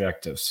 2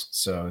 objectives.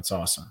 So it's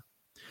awesome.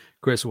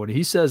 Chris, when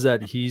he says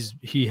that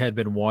he had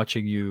been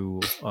watching you,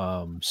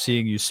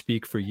 seeing you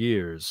speak for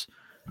years,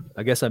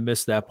 I guess I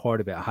missed that part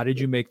of it. How did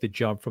you make the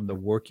jump from the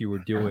work you were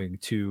doing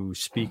to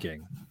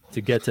speaking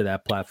to get to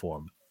that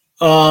platform?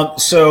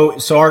 So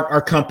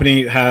our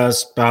company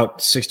has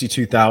about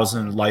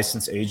 62,000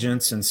 licensed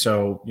agents. And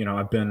so,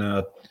 I've been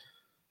a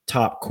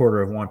top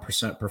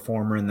 1/4%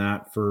 performer in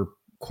that for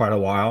quite a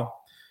while.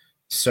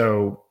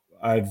 So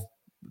I've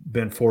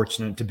been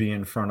fortunate to be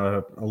in front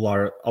of a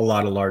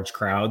lot of large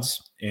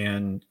crowds.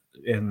 And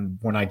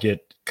when I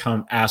get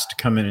asked to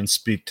come in and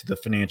speak to the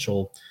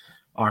financial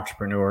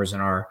entrepreneurs in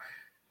our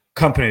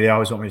company, they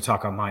always want me to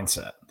talk on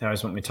mindset. They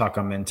always want me to talk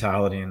on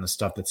mentality and the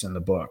stuff that's in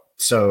the book.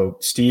 So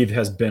Steve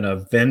has been a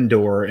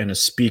vendor and a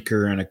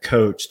speaker and a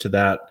coach to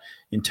that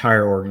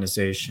entire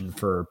organization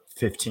for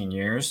 15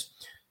 years.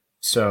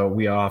 So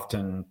we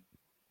often,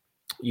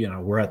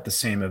 we're at the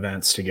same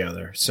events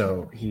together.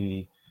 So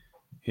he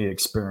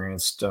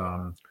experienced,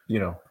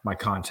 my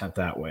content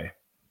that way.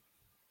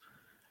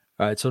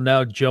 All right. So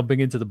now jumping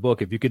into the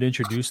book, if you could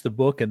introduce the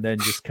book and then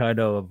just kind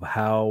of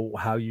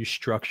how you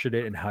structured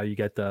it and how you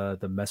get the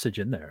message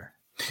in there.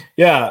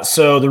 Yeah.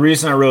 So the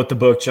reason I wrote the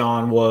book,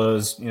 John,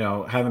 was,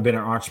 having been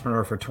an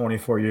entrepreneur for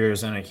 24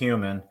 years and a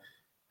human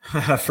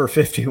for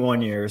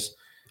 51 years.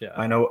 Yeah.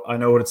 I know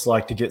what it's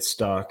like to get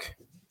stuck.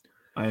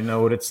 I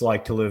know what it's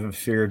like to live in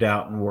fear,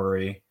 doubt, and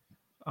worry.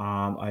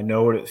 I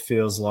know what it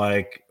feels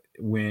like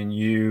when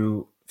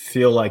you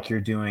feel like you're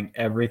doing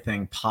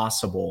everything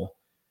possible,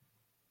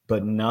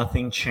 but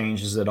nothing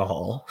changes at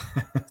all.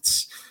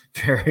 It's a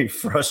very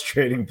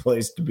frustrating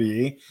place to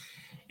be.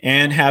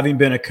 And having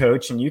been a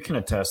coach, and you can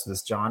attest to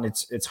this, John,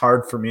 it's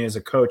hard for me as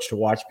a coach to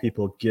watch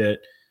people get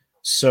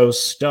so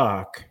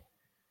stuck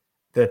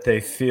that they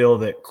feel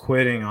that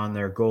quitting on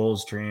their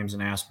goals, dreams,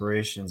 and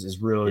aspirations is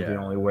really the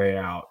only way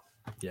out.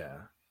 Yeah.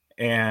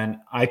 And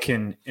I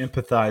can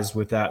empathize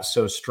with that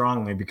so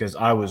strongly because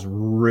I was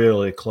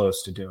really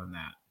close to doing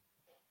that,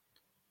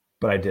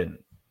 but I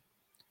didn't.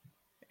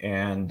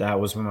 And that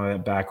was when my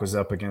back was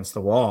up against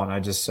the wall. And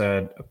I just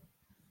said,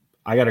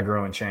 I got to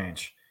grow and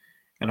change.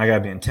 And I got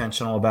to be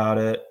intentional about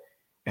it.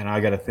 And I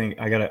got to think,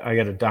 I got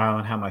to dial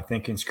in how my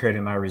thinking's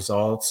creating my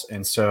results.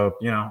 And so,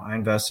 I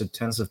invested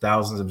tens of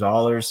thousands of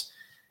dollars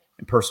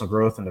in personal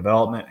growth and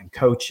development and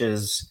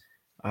coaches.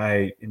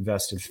 I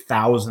invested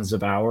thousands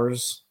of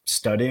hours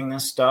studying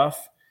this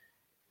stuff.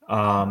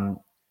 And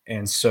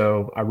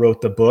so I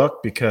wrote the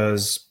book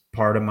because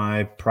part of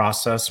my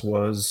process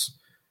was,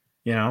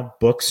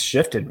 books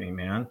shifted me,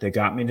 man. They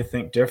got me to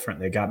think different.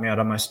 They got me out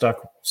of my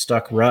stuck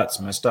ruts,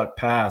 my stuck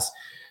past.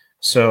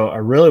 So I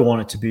really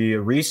want it to be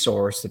a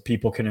resource that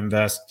people can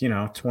invest,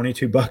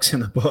 $22 in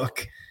the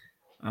book.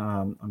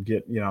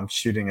 I'm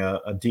shooting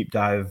a deep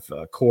dive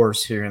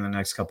course here in the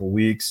next couple of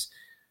weeks.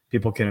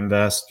 People can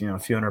invest, a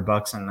few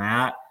 $100 in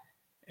that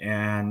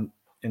and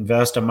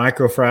invest a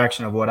micro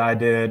fraction of what I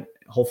did,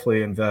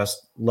 hopefully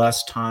invest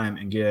less time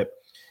and get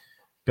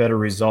better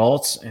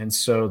results. And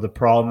so the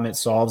problem it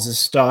solves is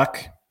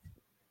stuck.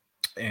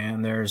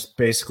 And there's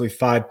basically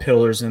 5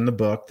 pillars in the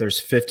book. There's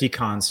 50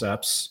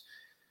 concepts.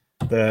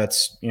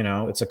 That's,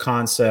 it's a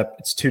concept.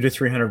 It's 200 to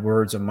 300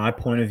 words of my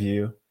point of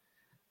view.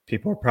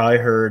 People have probably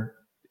heard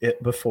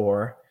it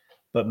before,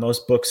 but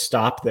most books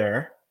stop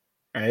there,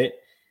 right?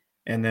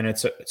 And then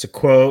it's a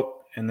quote,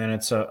 and then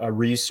it's a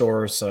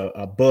resource,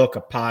 a book,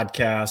 a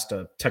podcast,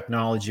 a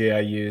technology I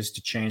use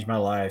to change my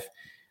life.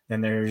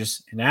 Then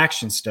there's an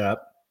action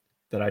step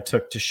that I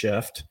took to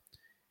shift.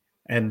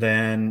 And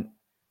then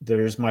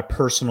there's my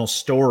personal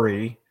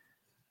story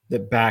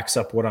that backs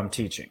up what I'm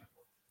teaching.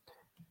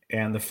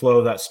 And the flow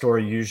of that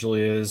story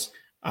usually is,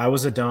 I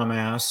was a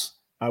dumbass.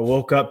 I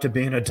woke up to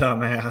being a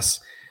dumbass.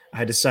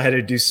 I decided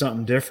to do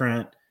something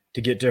different to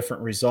get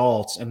different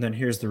results. And then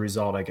here's the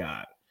result I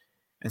got.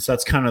 And so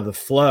that's kind of the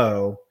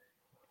flow.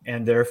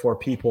 And therefore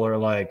people are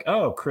like,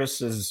 oh,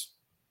 Chris is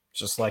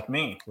just like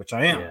me, which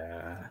I am.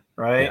 Yeah.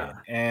 Right.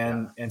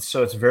 Yeah. And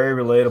so it's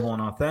very relatable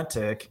and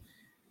authentic,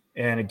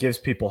 and it gives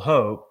people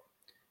hope,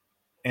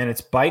 and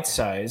it's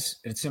bite-sized,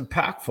 it's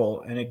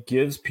impactful, and it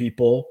gives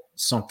people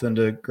something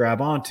to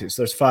grab onto.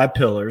 So there's 5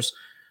 pillars.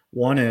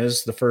 One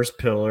is the first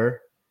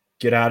pillar,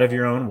 get out of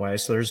your own way.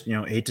 So there's,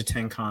 8 to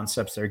 10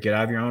 concepts there, get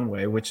out of your own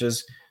way, which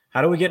is,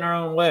 how do we get in our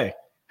own way?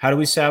 How do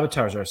we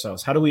sabotage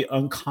ourselves? How do we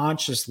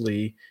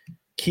unconsciously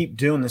keep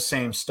doing the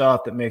same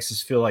stuff that makes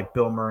us feel like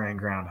Bill Murray and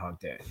Groundhog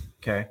Day?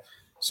 Okay.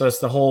 So it's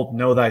the whole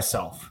know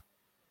thyself,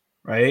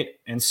 right?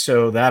 And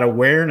so that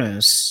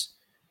awareness,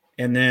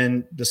 and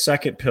then the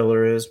second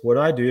pillar is, what do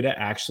I do to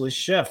actually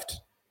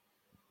shift?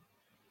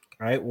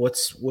 Right?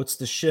 What's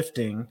the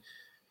shifting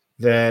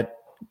that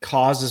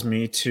causes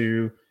me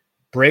to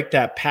break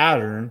that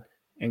pattern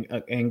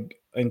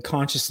and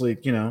consciously,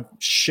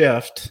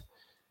 shift?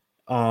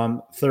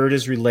 Third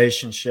is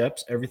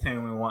relationships.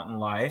 Everything we want in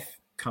life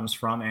comes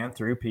from and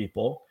through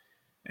people.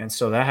 And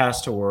so that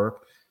has to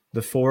work.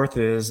 The fourth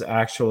is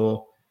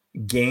actual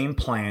game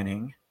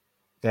planning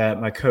that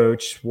my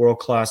coach,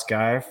 world-class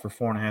guy for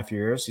 4.5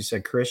 years, he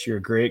said, Chris, you're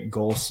a great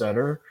goal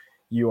setter.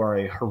 You are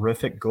a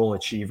horrific goal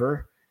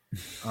achiever.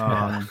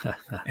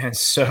 And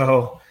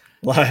so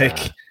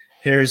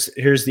here's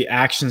the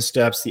action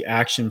steps, the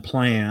action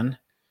plan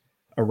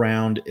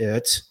around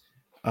it.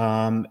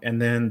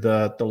 And then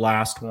the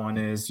last one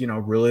is,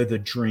 really the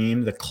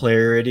dream, the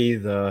clarity,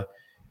 what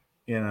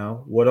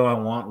do I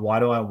want? Why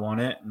do I want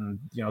it? And,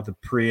 the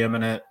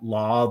preeminent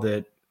law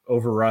that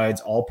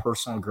overrides all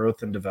personal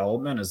growth and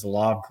development is the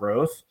law of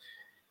growth.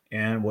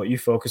 And what you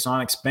focus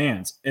on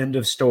expands. End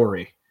of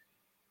story.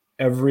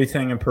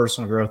 Everything in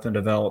personal growth and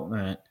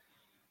development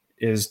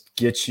is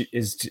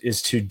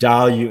to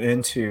dial you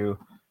into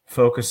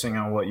focusing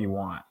on what you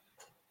want.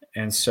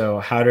 And so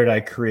how did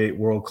I create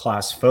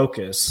world-class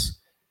focus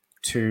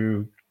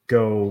to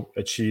go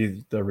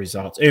achieve the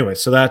results? Anyway,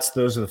 so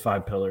those are the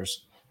 5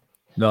 pillars.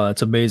 No,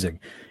 that's amazing.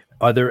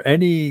 Are there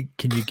any,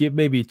 can you give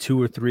maybe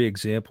 2 or 3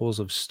 examples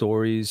of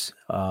stories,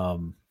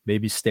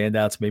 maybe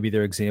standouts, maybe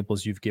they're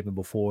examples you've given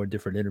before in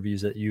different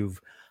interviews that you've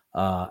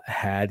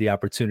had the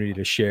opportunity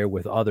to share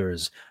with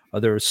others? Are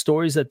there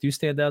stories that do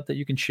stand out that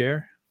you can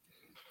share?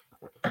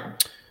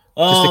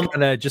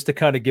 Just to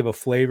kind of give a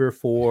flavor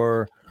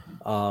for,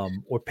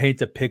 or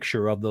paint a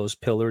picture of those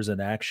pillars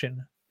in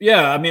action.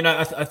 Yeah, I mean,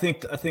 I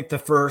think the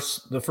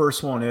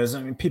first one is,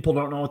 people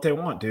don't know what they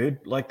want,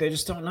 dude. Like, they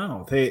just don't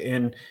know.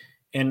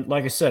 And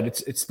like I said,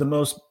 it's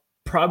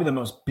probably the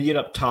most beat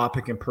up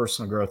topic in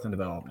personal growth and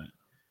development.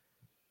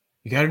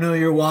 You got to know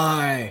your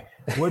why.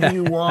 What do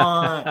you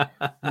want?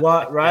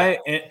 What, right?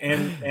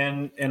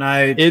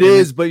 It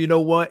is, but you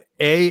know what?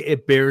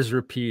 It bears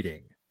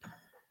repeating.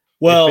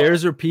 Well, it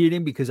bears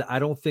repeating because I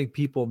don't think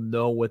people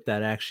know what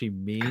that actually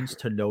means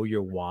to know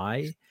your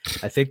why.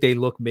 I think they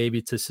look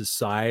maybe to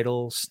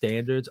societal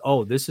standards.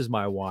 Oh, this is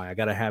my why. I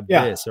got to have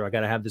Yeah. this, or I got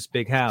to have this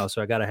big house,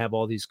 or I got to have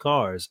all these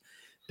cars.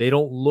 They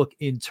don't look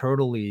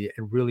internally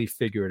and really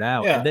figure it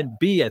out. Yeah. And then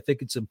B, I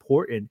think it's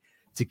important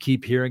to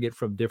keep hearing it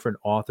from different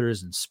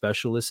authors and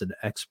specialists and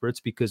experts,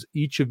 because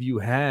each of you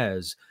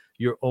has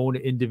your own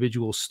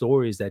individual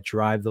stories that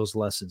drive those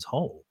lessons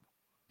home.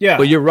 Yeah.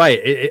 But you're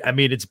right. I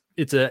mean,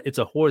 it's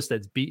a horse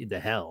that's beaten to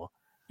hell.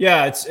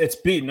 Yeah, it's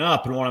beaten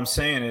up, and what I'm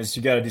saying is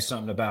you got to do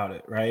something about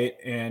it, right?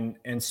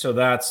 And so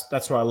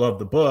that's why I love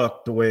the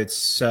book. The way it's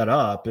set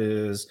up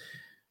is,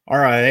 all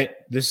right,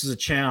 this is a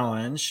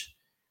challenge,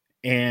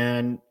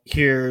 and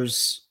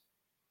here's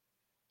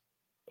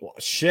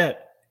an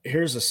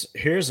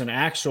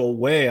actual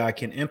way I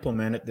can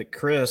implement it that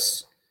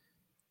Chris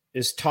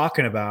is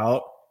talking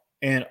about,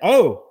 and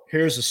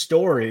here's a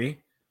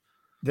story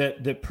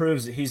that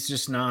proves that he's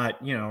just not,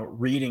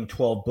 reading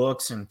 12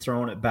 books and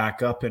throwing it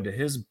back up into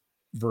his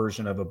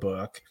version of a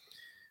book.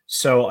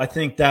 So I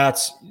think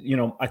that's,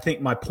 I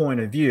think my point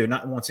of view,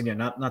 not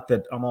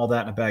that I'm all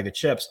that in a bag of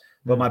chips,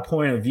 but my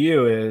point of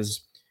view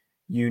is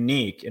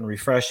unique and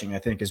refreshing, I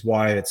think, is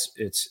why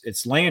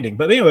it's landing.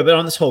 But anyway,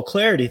 on this whole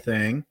clarity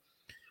thing,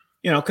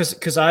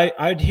 because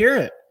I'd hear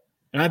it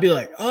and I'd be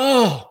like,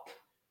 oh,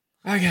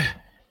 I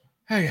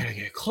gotta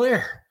get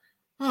clear.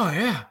 Oh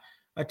yeah.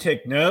 I'd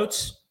take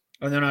notes.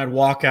 And then I'd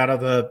walk out of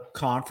the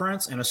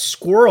conference and a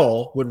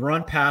squirrel would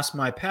run past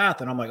my path.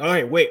 And I'm like,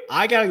 okay, wait,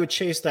 I got to go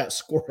chase that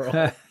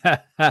squirrel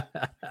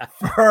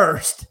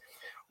first.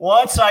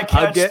 Once I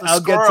catch the squirrel.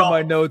 I'll get to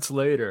my notes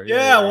later.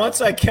 Yeah, once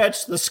I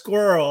catch the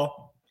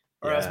squirrel,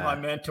 or as my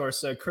mentor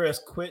said, Chris,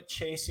 quit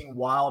chasing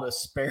wild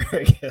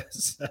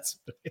asparagus. That's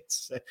what it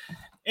said.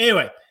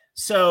 Anyway,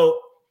 so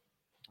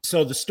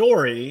the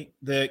story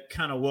that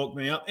kind of woke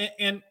me up,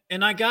 and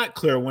I got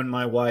clear when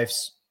my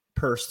wife's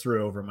purse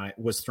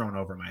was thrown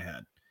over my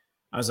head.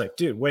 I was like,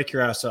 dude, wake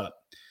your ass up.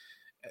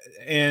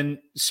 And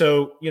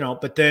so,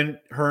 but then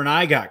her and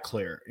I got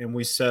clear and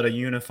we set a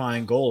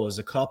unifying goal as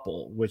a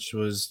couple, which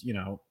was,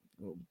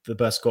 the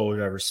best goal we've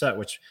ever set,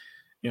 which,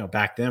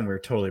 back then we were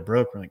totally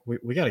broke. We're like,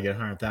 we got to get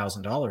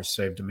 $100,000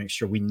 saved to make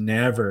sure we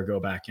never go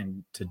back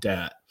into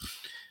debt.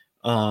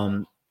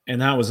 And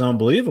that was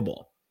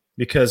unbelievable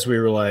because we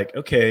were like,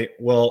 okay,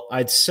 well,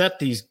 I'd set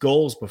these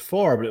goals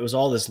before, but it was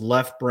all this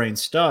left brain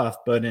stuff.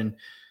 But in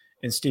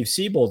Steve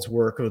Siebold's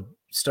work of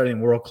studying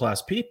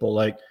world-class people,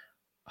 like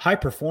high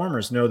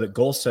performers know that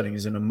goal setting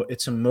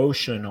it's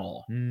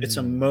emotional. It's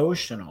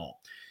emotional.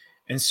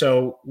 And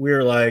so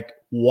we're like,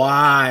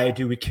 why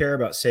do we care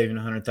about saving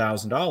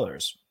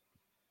 $100,000?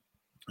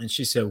 And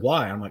she said,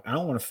 why? I'm like, I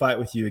don't want to fight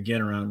with you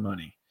again around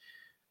money.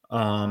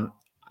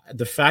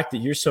 The fact that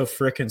you're so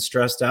freaking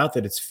stressed out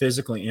that it's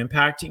physically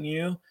impacting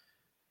you.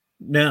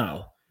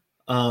 No.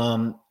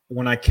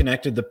 When I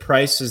connected the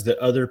prices that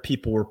other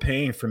people were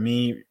paying for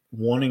me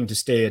wanting to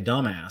stay a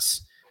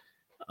dumbass,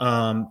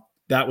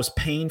 that was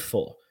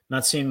painful.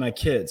 Not seeing my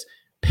kids,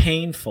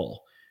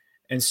 painful.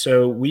 And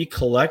so we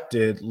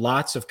collected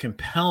lots of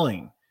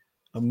compelling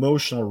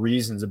emotional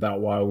reasons about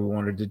why we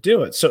wanted to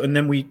do it. So, and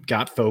then we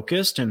got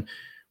focused and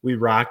we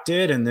rocked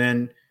it. And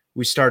then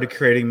we started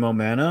creating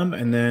momentum.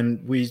 And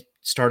then we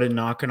started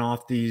knocking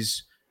off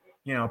these,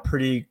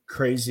 pretty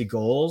crazy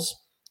goals.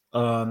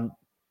 And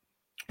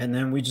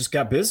then we just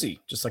got busy,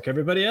 just like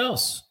everybody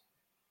else.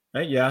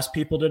 Right? You ask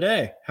people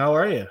today, how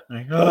are you?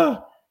 Like,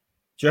 oh,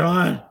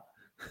 John,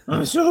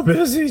 I'm so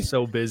busy.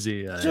 So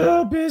busy.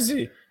 So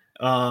busy.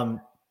 And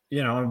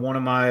one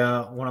of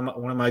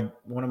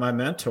my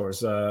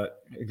mentors, Ed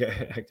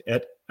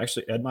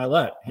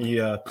Milet,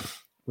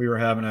 we were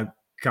having a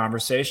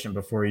conversation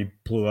before he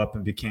blew up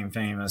and became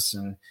famous,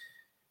 and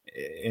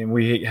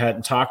we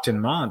hadn't talked in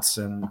months.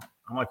 And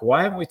I'm like,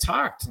 why haven't we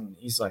talked? And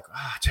he's like,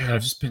 dude,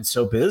 I've just been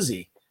so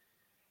busy.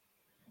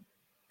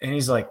 And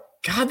he's like,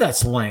 God,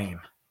 that's lame.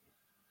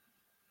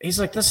 He's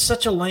like, that's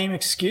such a lame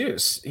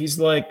excuse. He's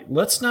like,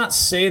 let's not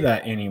say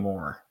that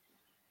anymore.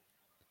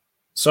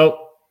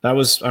 So that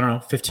was,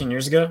 15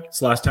 years ago. It's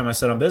the last time I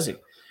said I'm busy,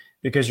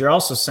 because you're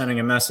also sending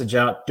a message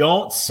out.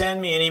 Don't send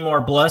me any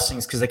more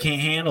blessings because I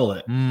can't handle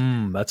it.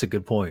 That's a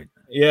good point.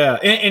 Yeah.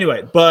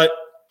 Anyway, but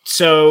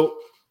so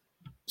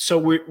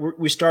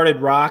we started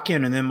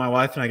rocking, and then my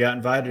wife and I got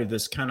invited to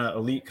this kind of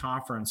elite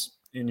conference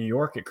in New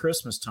York at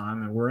Christmas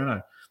time, and we're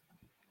in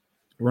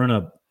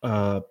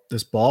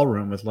this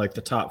ballroom with like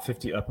the top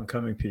 50 up and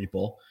coming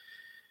people.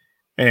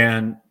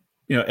 And,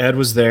 Ed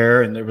was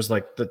there, and there was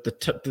like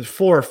the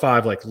 4 or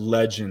 5 like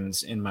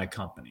legends in my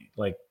company,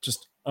 like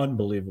just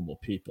unbelievable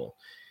people.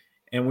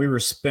 And we were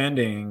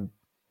spending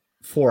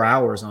 4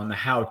 hours on the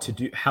how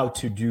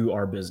to do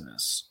our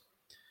business.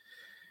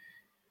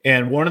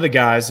 And one of the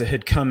guys that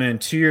had come in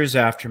 2 years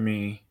after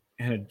me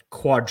and had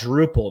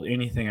quadrupled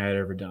anything I had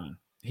ever done.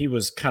 He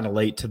was kind of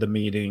late to the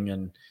meeting,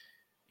 and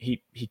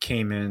he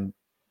came in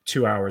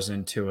 2 hours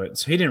into it.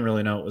 So he didn't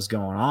really know what was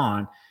going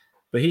on,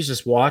 but he's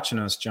just watching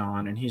us,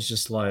 John. And he's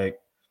just like,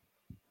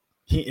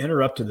 he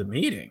interrupted the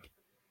meeting.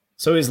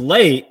 So he's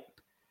late,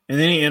 and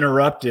then he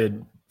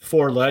interrupted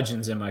 4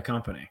 legends in my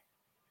company.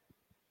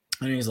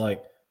 And he's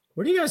like,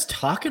 what are you guys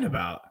talking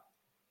about?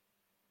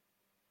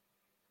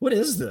 What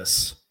is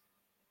this?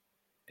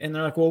 And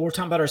they're like, well, we're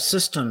talking about our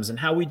systems and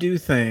how we do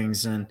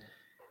things. And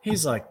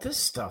he's like, this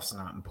stuff's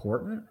not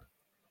important.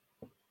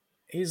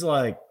 He's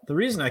like, the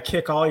reason I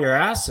kick all your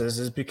asses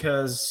is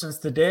because since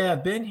the day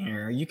I've been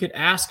here, you could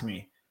ask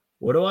me,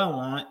 what do I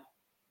want?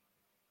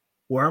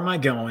 Where am I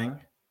going?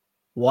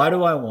 Why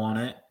do I want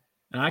it?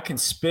 And I can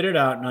spit it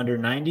out in under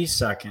 90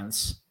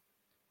 seconds.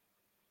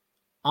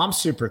 I'm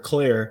super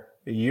clear.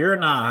 You're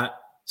not.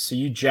 So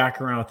you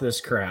jack around with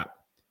this crap.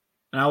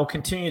 And I will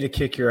continue to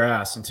kick your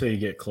ass until you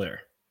get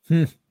clear.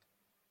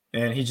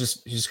 And he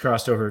just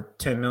crossed over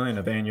 10 million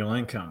of annual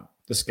income.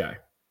 This guy,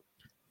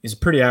 he's a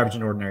pretty average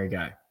and ordinary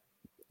guy.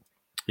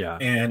 Yeah.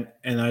 And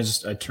I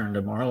turned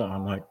to Marlo.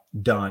 I'm like,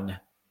 done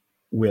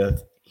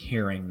with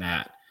hearing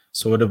that.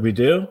 So what did we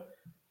do?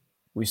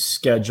 We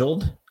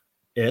scheduled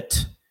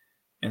it,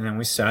 and then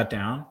we sat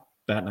down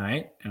that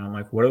night, and I'm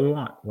like, what do we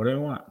want? What do we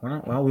want?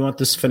 Well, we want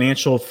this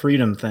financial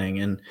freedom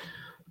thing, and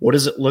what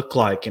does it look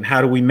like, and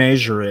how do we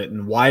measure it,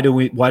 and why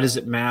does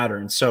it matter?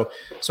 And so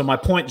my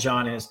point,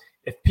 John, is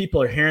if people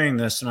are hearing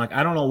this and like,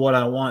 I don't know what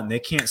I want, and they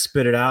can't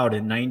spit it out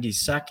in 90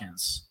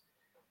 seconds,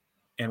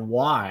 and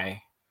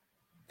why,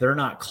 they're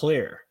not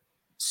clear.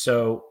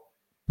 So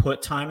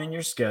put time in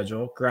your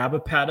schedule, grab a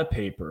pad of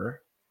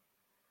paper,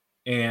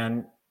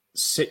 and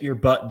sit your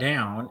butt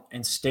down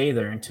and stay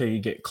there until you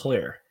get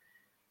clear.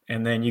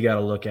 And then you got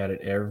to look at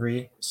it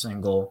every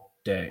single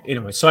day.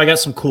 Anyway, so I got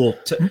some cool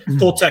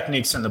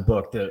techniques in the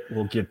book that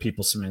will give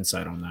people some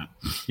insight on that.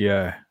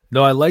 Yeah.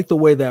 No, I like the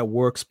way that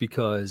works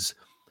because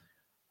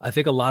I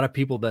think a lot of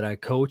people that I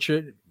coach,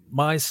 it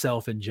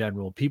myself in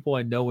general, people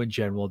I know in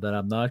general that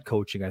I'm not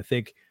coaching, I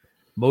think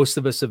most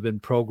of us have been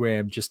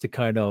programmed just to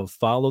kind of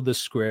follow the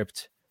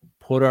script,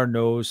 put our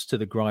nose to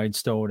the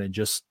grindstone, and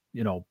just,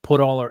 put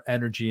all our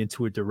energy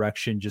into a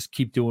direction, just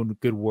keep doing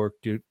good work,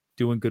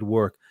 doing good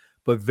work.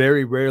 But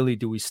very rarely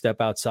do we step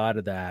outside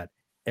of that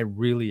and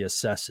really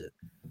assess it.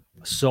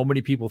 So many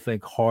people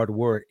think hard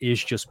work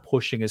is just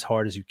pushing as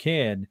hard as you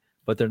can,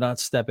 but they're not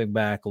stepping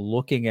back,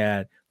 looking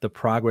at the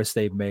progress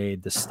they've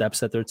made, the steps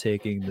that they're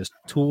taking, the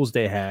tools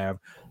they have,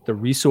 the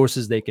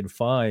resources they can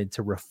find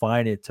to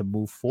refine it, to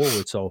move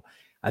forward. So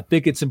I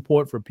think it's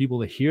important for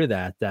people to hear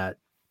that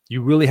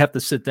you really have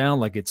to sit down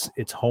like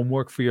it's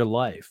homework for your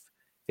life.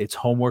 It's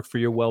homework for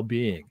your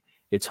well-being.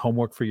 It's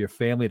homework for your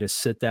family to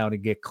sit down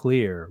and get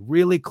clear,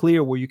 really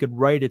clear, where you can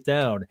write it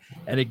down.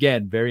 And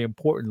again, very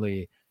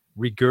importantly,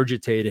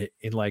 regurgitate it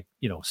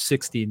in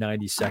 60,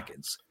 90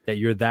 seconds, that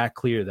you're that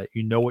clear, that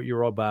you know what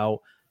you're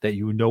about, that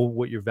you know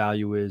what your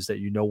value is, that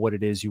you know what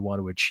it is you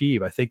want to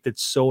achieve. I think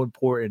that's so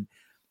important.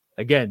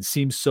 Again,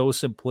 seems so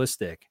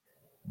simplistic,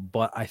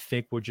 but I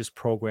think we're just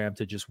programmed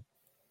to just,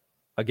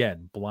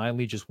 again,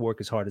 blindly just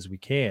work as hard as we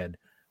can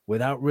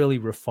without really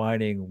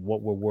refining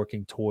what we're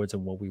working towards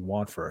and what we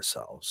want for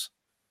ourselves.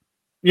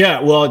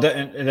 Yeah, well,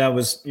 that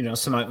was,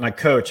 so my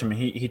coach, I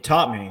mean, he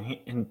taught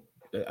me, and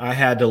I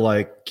had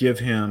to give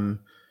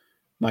him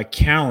my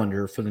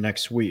calendar for the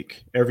next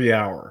week, every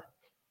hour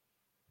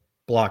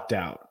blocked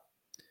out.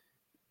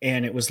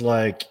 And it was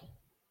like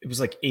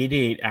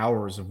 88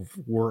 hours of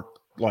work,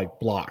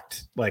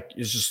 blocked.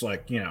 It's just I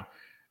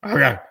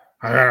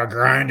gotta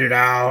grind it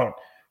out.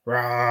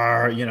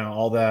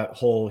 All that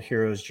whole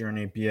hero's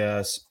journey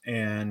BS.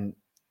 And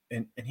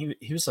he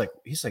was like,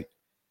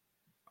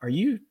 are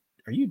you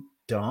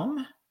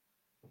dumb?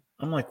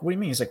 I'm like, what do you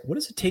mean? He's like, what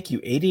does it take you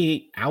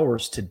 88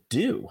 hours to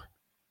do?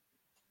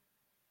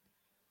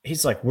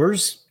 He's like,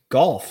 where's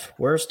golf?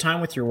 Where's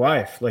time with your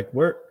wife?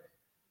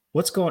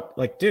 What's going,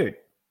 dude,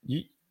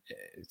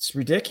 it's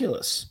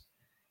ridiculous.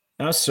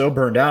 And I was so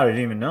burned out. I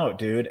didn't even know it,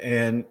 dude.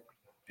 And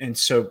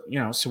so,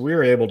 so we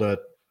were able to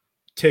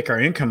take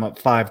our income up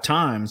 5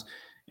 times,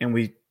 and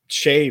we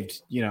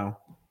shaved,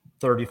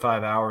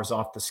 35 hours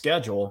off the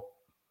schedule.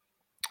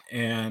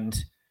 And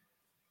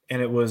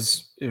it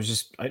was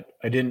just, I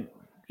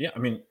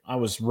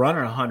was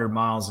running 100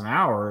 miles an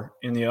hour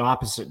in the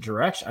opposite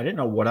direction. I didn't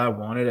know what I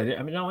wanted. I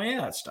didn't know any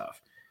of that stuff.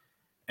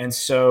 And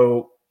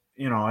so,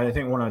 I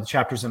think one of the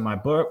chapters in my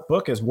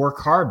book is work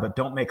hard, but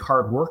don't make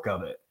hard work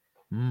of it.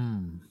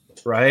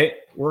 Right?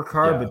 Work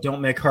hard, but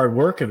don't make hard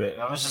work of it.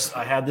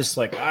 I had this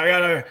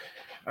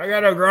I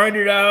gotta grind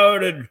it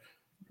out, and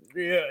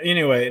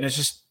anyway, and it's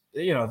just,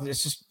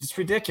 it's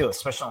ridiculous,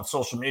 especially on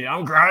social media.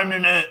 I'm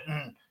grinding it,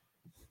 and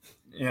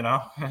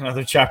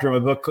another chapter of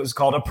my book is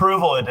called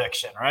approval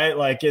addiction, right?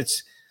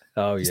 It's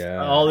all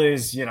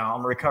these,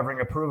 I'm a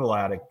recovering approval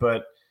addict,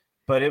 but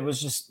it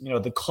was just,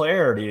 the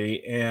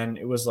clarity, and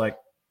it was and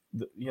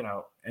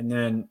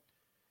then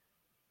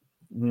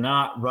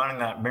not running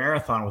that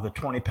marathon with a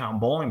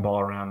 20-pound bowling ball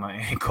around my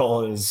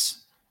ankle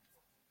is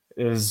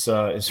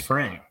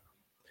freeing.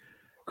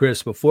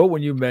 Chris, before,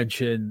 when you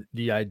mentioned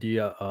the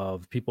idea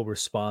of people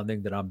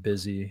responding that I'm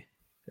busy,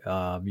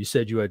 you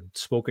said you had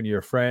spoken to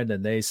your friend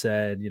and they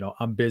said,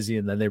 I'm busy.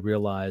 And then they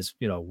realized,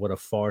 what a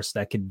farce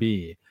that can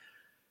be.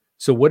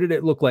 So what did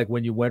it look like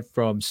when you went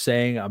from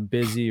saying I'm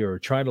busy or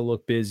trying to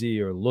look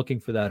busy or looking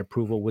for that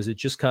approval? Was it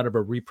just kind of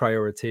a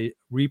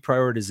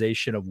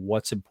reprioritization of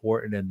what's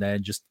important and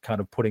then just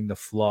kind of putting the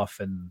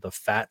fluff and the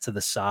fat to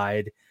the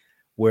side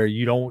where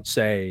you don't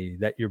say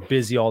that you're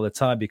busy all the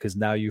time because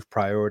now you've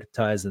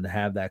prioritized and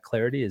have that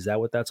clarity? Is that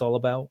what that's all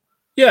about?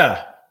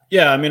 Yeah.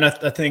 Yeah. I mean,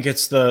 I think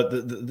it's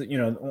the you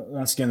know,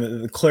 once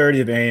again, the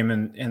clarity of aim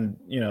and,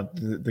 you know,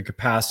 the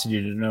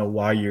capacity to know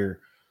why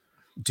you're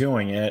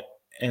doing it.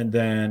 And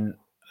then,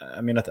 I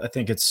mean, I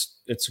think it's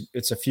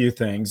a few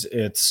things.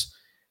 It's,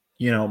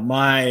 you know,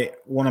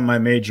 one of my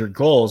major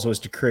goals was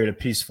to create a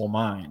peaceful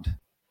mind.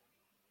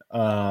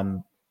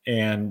 And,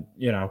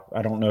 you know,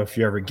 I don't know if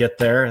you ever get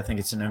there. I think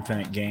it's an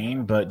infinite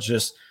game, but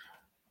just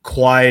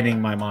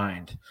quieting my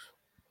mind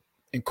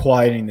and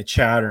quieting the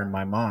chatter in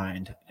my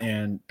mind,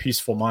 and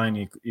peaceful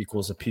mind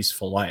equals a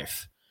peaceful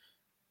life.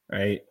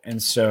 Right.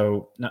 And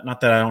so not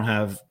that I don't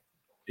have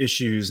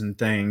issues and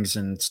things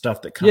and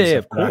stuff that comes Yeah,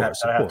 up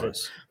of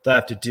course, that I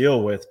have to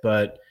deal with,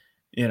 but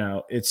you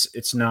know,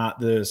 it's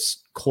not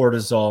this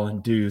cortisol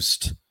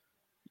induced,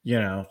 you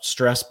know,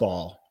 stress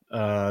ball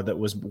that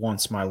was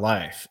once my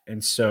life.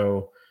 And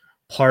so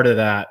part of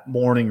that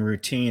morning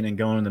routine and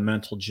going to the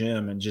mental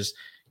gym and just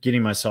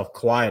getting myself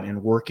quiet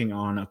and working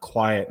on a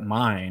quiet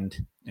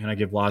mind. And I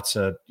give lots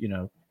of, you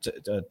know,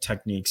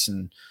 techniques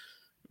and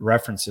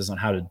references on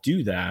how to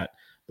do that,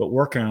 but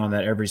working on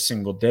that every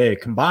single day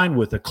combined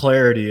with the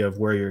clarity of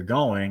where you're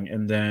going.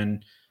 And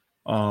then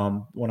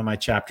one of my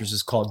chapters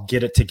is called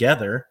Get It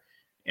Together.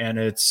 And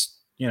it's,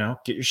 you know,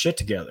 get your shit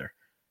together,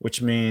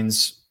 which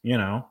means, you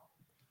know,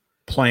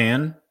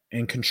 plan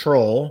and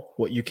control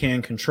what you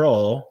can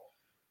control.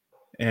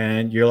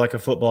 And you're like a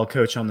football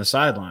coach on the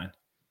sideline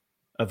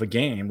of a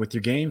game with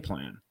your game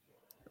plan.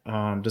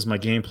 Does my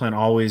game plan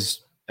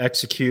always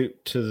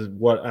execute to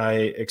what I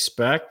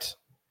expect?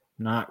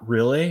 Not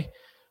really,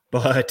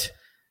 but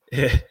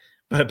the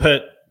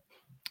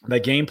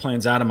game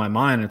plan's out of my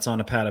mind. It's on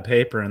a pad of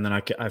paper, and then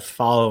I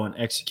follow and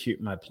execute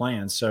my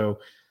plan. So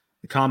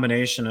the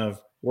combination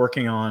of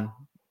working on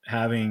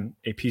having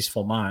a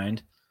peaceful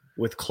mind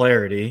with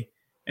clarity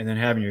and then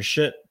having your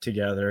shit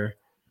together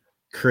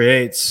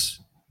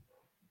creates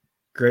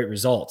great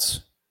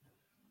results.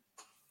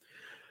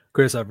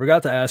 Chris, I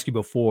forgot to ask you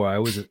before. I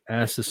always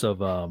ask this of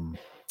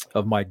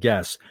my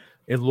guests.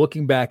 In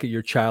looking back at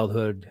your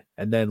childhood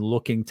and then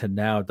looking to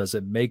now, does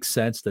it make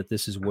sense that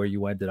this is where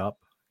you ended up?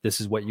 This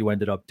is what you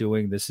ended up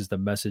doing. This is the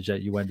message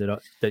that you ended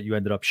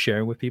up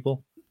sharing with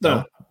people?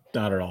 No,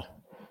 not at all.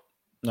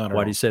 Not at all.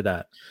 Why do you say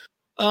that?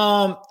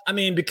 I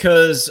mean,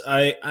 because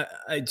I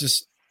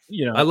just,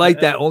 you know, I like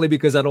that only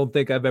because I don't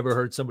think I've ever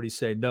heard somebody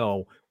say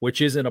no,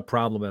 which isn't a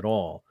problem at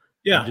all.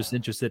 Yeah. I'm just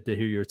interested to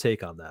hear your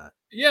take on that.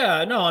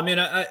 Yeah, no, I mean,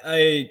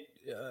 I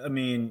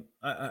mean,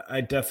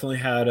 I definitely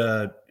had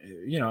a,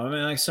 you know, I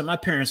mean, like I said, my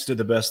parents did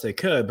the best they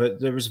could, but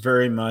there was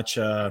very much,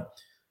 us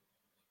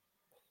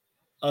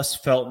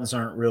Feltons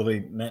aren't really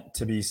meant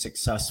to be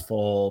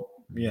successful.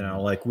 You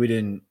know, like we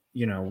didn't,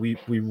 you know,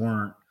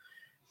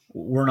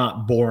 we're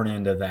not born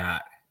into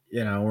that.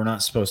 You know, we're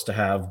not supposed to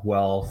have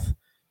wealth.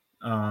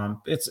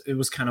 It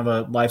was kind of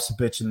a life's a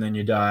bitch and then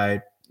you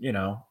die, you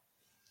know,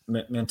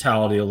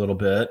 mentality a little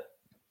bit.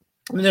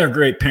 I mean, they were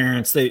great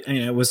parents. They,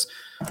 you know, it was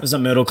a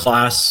middle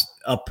class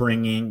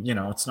upbringing. You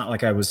know, it's not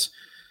like I was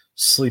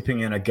sleeping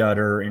in a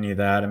gutter or any of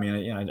that. I mean,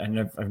 you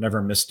know, I've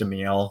never missed a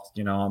meal.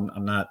 You know,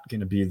 I'm not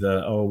going to be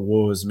the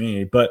woe is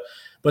me. But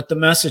the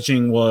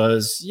messaging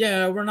was,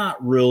 yeah, we're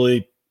not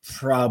really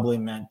probably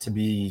meant to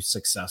be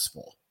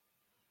successful.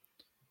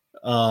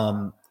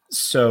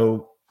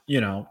 So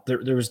you know,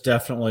 there was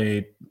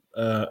definitely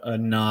a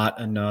not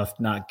enough,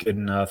 not good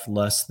enough,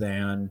 less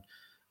than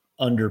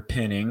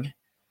underpinning.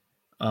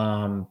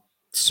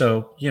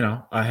 So, you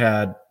know, I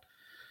had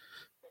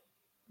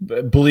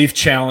belief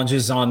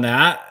challenges on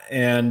that.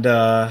 And,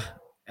 but,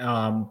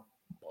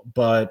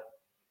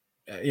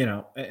 you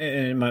know,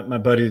 and my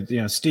buddy,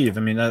 you know, Steve,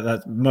 I mean,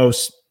 that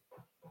most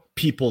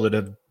people that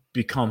have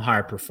become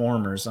high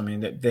performers, I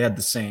mean, they had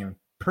the same,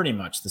 pretty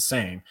much the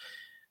same,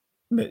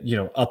 you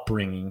know,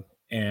 upbringing.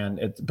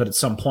 But at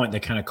some point they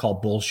kind of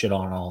called bullshit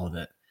on all of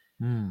it.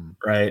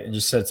 Right. And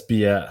just said it's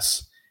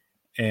BS.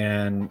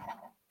 And,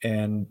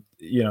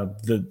 you know,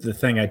 the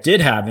thing I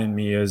did have in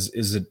me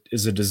is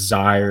a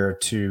desire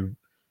to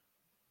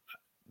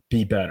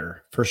be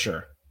better for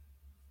sure.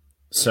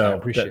 So I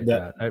appreciate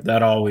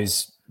that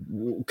always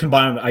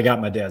combined. I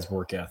got my dad's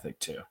work ethic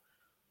too.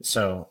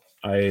 So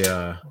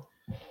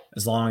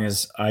as long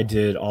as I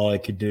did all I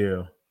could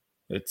do,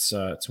 it's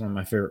one of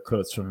my favorite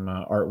quotes from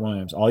Art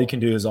Williams. All you can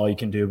do is all you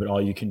can do, but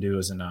all you can do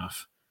is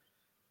enough.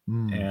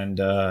 And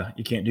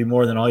you can't do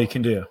more than all you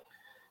can do.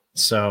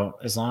 So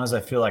as long as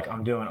I feel like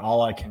I'm doing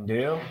all I can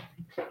do,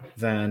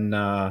 then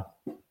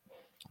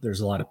there's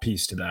a lot of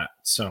peace to that.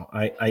 So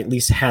I at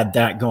least had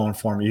that going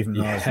for me, even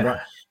though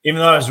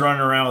I was running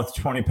around with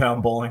a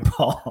 20-pound bowling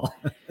ball.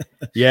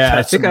 Yeah,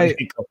 I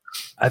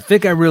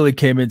think I really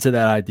came into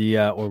that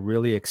idea or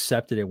really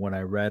accepted it when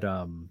I read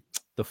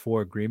the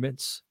 4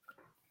 Agreements,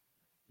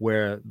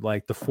 where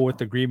like the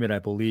fourth agreement, I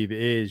believe,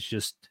 is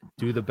just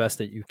do the best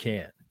that you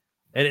can.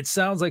 And it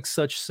sounds like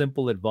such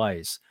simple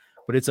advice,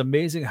 but it's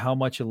amazing how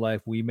much in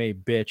life we may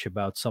bitch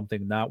about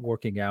something not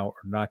working out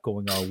or not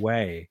going our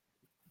way.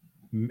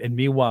 And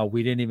meanwhile,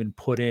 we didn't even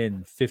put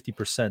in 50%,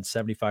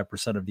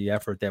 75% of the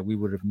effort that we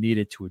would have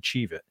needed to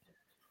achieve it.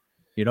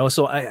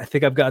 So I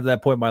think I've gotten to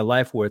that point in my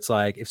life where it's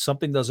like, if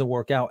something doesn't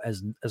work out,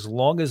 as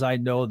long as I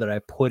know that I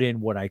put in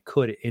what I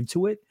could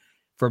into it,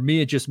 for me,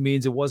 it just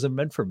means it wasn't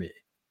meant for me.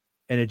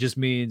 And it just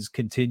means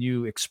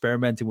continue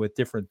experimenting with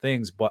different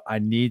things, but I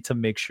need to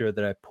make sure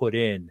that I put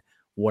in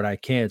what I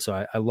can. So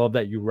I love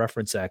that you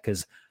reference that,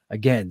 because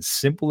again,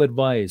 simple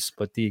advice,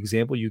 but the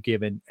example you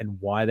give and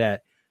why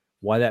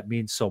that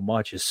means so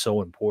much is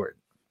so important.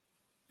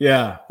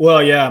 Yeah.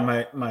 Well, yeah,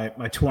 my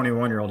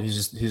 21-year-old,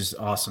 he's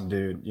awesome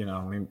dude.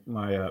 I mean,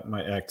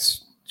 my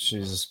ex,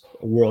 she's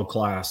a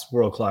world-class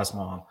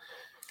mom.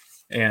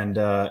 And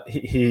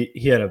he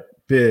had a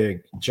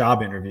big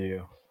job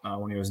interview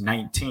when he was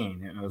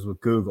 19, and it was with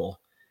Google,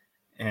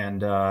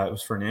 and it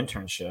was for an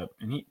internship,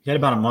 and he had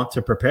about a month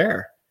to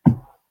prepare.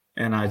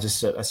 And I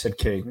said,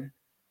 Caden,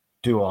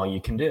 do all you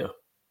can do.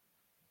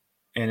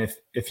 And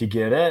if you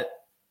get it,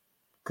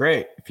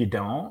 great. If you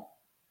don't,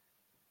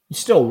 you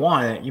still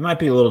want it. You might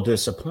be a little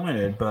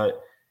disappointed, but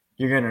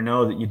you're going to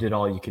know that you did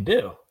all you could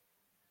do.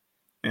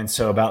 And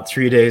so about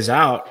 3 days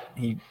out,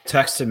 he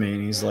texted me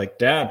and he's like,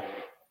 Dad,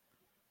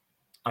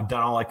 I've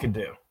done all I could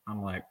do.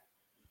 I'm like,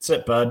 that's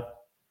it, bud.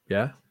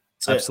 Yeah,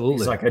 that's absolutely. It.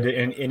 He's like, I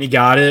did, and he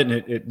got it,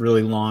 and it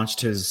really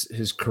launched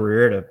his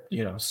career at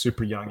a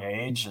super young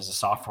age as a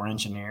software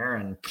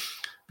engineer. But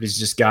he's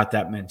just got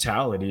that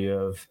mentality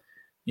of,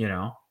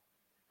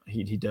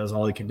 he does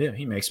all he can do.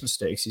 He makes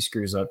mistakes. He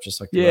screws up just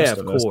like the rest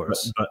of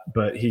course. us.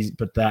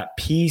 But that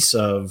piece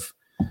of,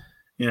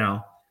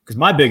 because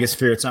my biggest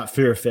fear, it's not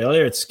fear of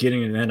failure. It's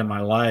getting to the end of my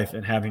life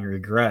and having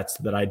regrets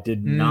that I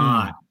did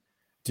not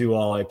do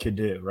all I could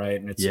do. Right.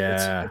 And it's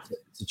a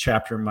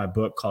chapter in my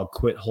book called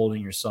Quit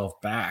Holding Yourself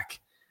Back.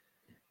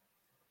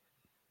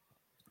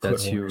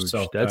 That's huge.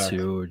 That's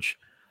huge.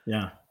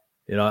 Yeah.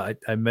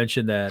 I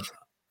mentioned that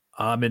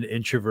I'm an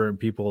introvert, and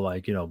people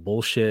like,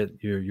 bullshit.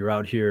 You're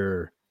out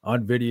here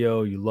on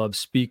video. You love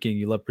speaking.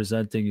 You love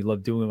presenting. You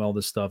love doing all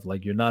this stuff.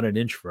 Like, you're not an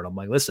introvert. I'm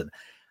like, listen,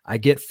 I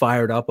get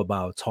fired up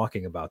about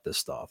talking about this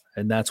stuff,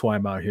 and that's why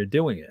I'm out here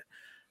doing it.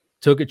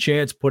 Took a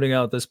chance putting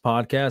out this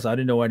podcast. I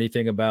didn't know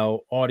anything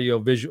about audio,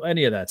 visual,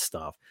 any of that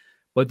stuff.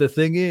 But the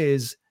thing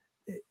is,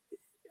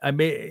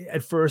 maybe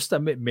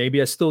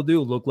I still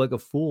do look like a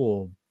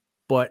fool,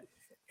 but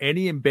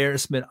any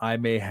embarrassment I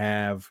may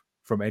have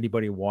from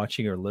anybody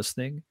watching or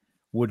listening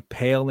would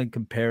pale in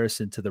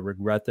comparison to the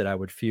regret that I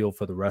would feel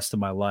for the rest of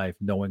my life,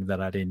 knowing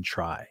that I didn't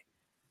try.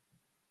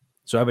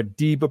 So I have a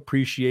deep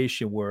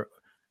appreciation where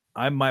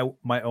I'm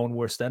my own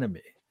worst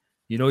enemy.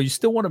 You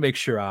still want to make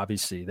sure,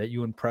 obviously, that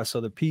you impress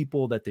other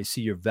people, that they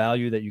see your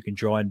value, that you can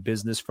draw in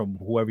business from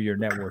whoever your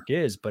network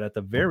is. But at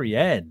the very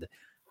end,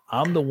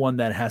 I'm the one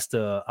that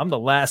I'm the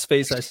last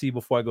face I see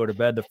before I go to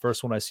bed, the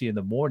first one I see in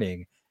the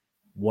morning.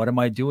 What am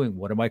I doing?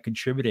 What am I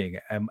contributing?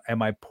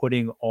 Am I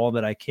putting all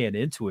that I can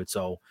into it?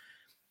 So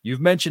you've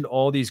mentioned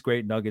all these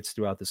great nuggets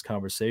throughout this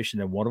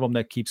conversation. And one of them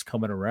that keeps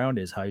coming around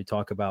is how you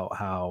talk about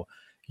how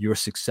you're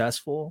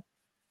successful.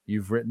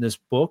 You've written this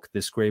book,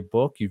 this great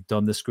book. You've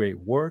done this great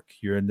work.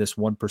 You're in this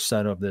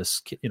 1% of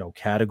this,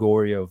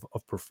 category of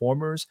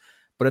performers.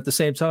 But at the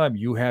same time,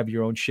 you have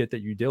your own shit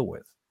that you deal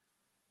with.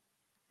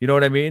 You know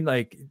what I mean?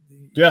 Like,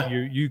 yeah,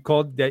 you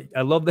called that.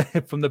 I love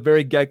that from the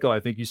very get-go. I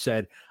think you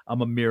said,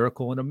 I'm a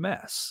miracle and a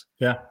mess.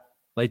 Yeah.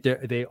 Like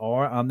they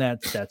are on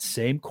that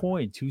same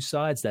coin, two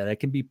sides that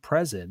can be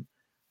present,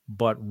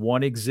 but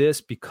one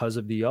exists because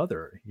of the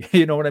other.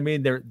 You know what I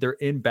mean? They're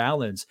in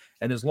balance.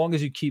 And as long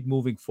as you keep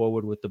moving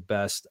forward with the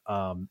best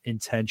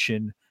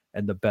intention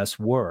and the best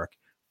work,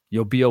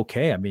 you'll be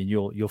okay. I mean,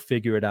 you'll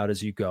figure it out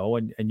as you go,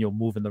 and you'll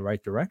move in the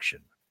right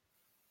direction.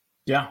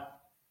 Yeah.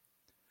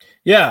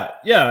 Yeah.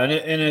 Yeah. And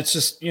it's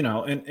just,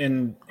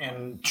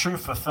 and true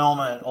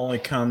fulfillment only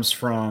comes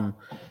from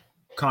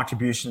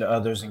contribution to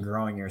others and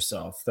growing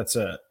yourself. That's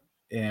it.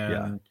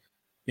 And,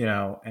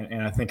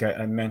 and I think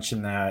I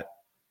mentioned that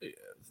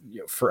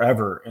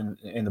forever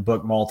in the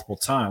book multiple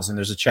times. And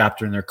there's a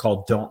chapter in there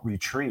called Don't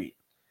Retreat.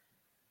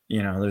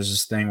 There's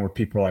this thing where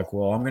people are like,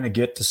 well, I'm going to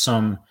get to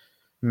some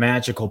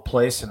magical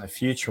place in the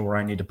future where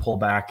I need to pull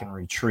back and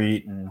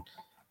retreat and,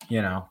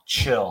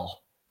 chill.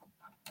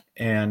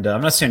 And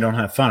I'm not saying don't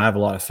have fun. I have a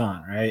lot of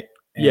fun. Right.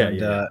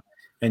 And,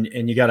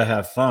 and you got to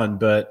have fun,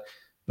 but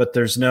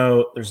there's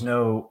no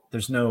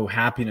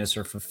happiness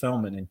or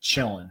fulfillment in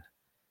chilling.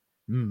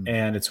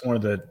 And it's one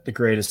of the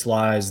greatest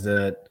lies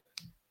that,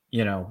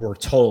 we're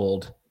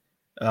told.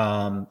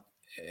 And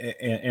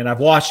I've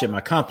watched it in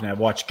my company. I've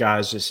watched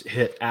guys just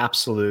hit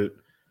absolute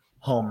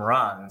home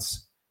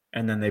runs,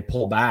 and then they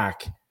pull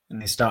back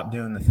and they stop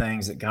doing the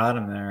things that got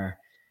them there,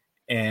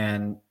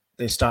 and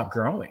they stop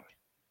growing.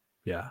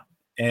 Yeah.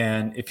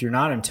 And if you're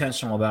not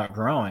intentional about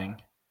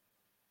growing,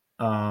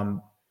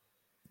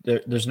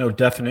 there's no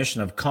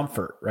definition of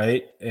comfort,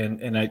 right?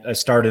 And I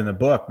started in the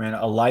book, man,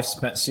 a life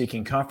spent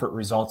seeking comfort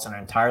results in an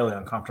entirely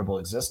uncomfortable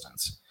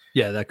existence.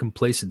 Yeah, that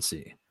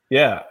complacency.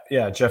 Yeah,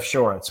 Jeff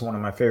Shore. It's one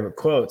of my favorite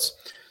quotes.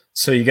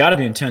 So you got to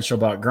be intentional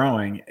about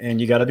growing, and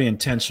you got to be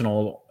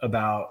intentional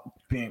about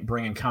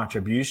bringing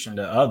contribution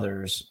to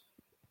others.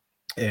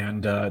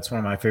 And it's one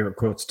of my favorite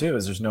quotes too,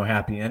 is there's no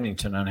happy ending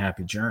to an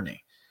unhappy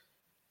journey.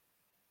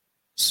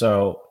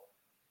 So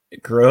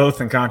growth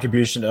and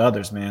contribution to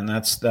others, man,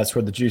 that's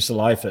where the juice of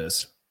life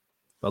is.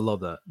 I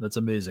love that. That's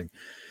amazing.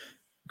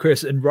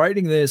 Chris, in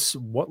writing this,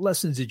 what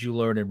lessons did you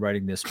learn in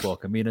writing this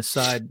book? I mean,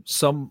 aside,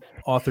 some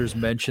authors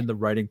mentioned the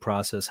writing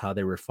process, how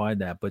they refine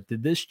that, but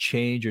did this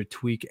change or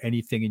tweak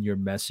anything in your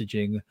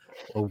messaging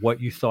or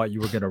what you thought you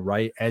were going to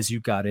write as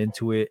you got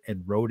into it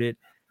and wrote it?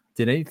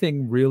 Did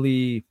anything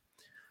really,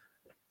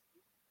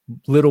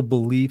 little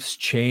beliefs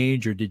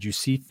change, or did you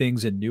see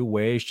things in new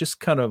ways? Just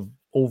kind of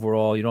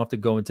overall, you don't have to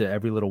go into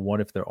every little one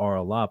if there are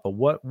a lot, but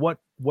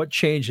what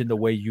changed in the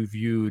way you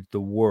viewed the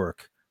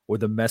work or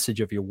the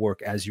message of your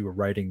work as you were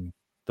writing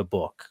the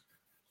book?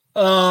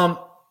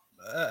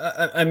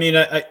 I mean,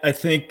 I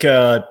think,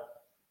 I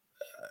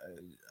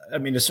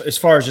mean, as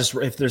far as just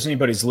if there's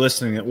anybody's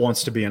listening that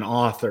wants to be an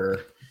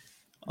author,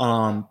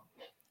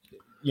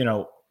 you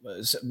know,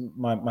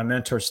 my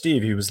mentor,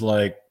 Steve, he was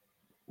like,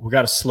 we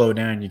got to slow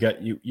down. You got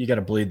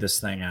to bleed this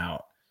thing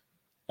out.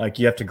 Like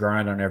you have to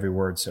grind on every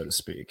word, so to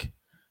speak.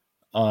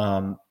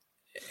 And,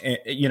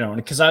 you know,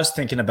 because I was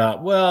thinking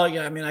about, well,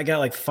 yeah, I mean, I got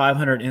like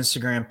 500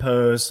 Instagram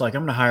posts. Like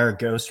I'm going to hire a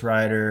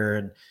ghostwriter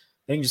and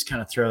they can just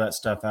kind of throw that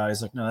stuff out.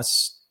 He's like, no,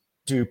 that's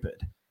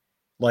stupid.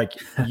 Like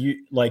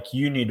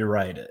you need to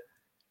write it.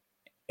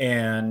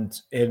 And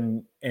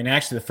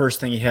actually the first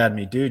thing he had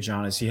me do,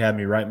 John, is he had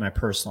me write my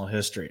personal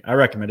history. I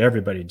recommend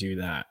everybody do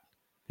that.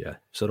 Yeah.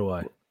 So do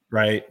I.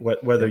 Right.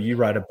 Whether you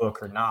write a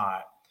book or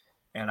not.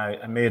 And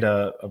I made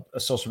a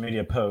social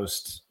media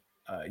post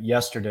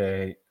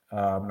yesterday.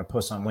 I'm going to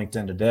post on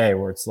LinkedIn today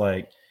where it's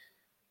like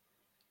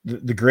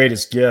the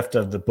greatest gift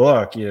of the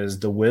book is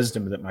the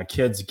wisdom that my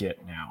kids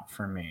get now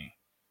from me.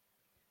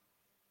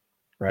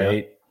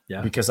 Right.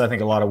 Yeah. Because I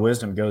think a lot of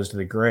wisdom goes to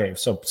the grave.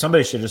 So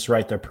somebody should just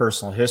write their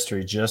personal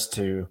history just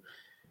to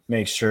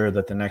make sure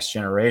that the next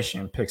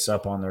generation picks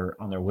up on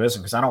their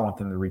wisdom, because I don't want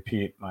them to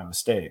repeat my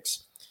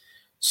mistakes.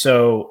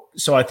 So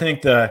I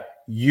think that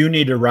you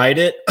need to write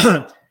it.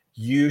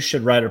 You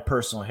should write a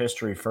personal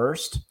history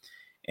first.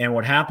 And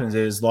what happens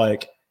is,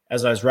 like,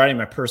 as I was writing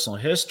my personal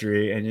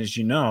history, and as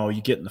you know,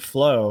 you get in the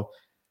flow,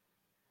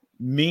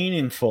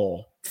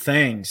 meaningful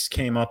things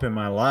came up in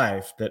my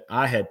life that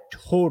I had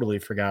totally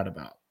forgot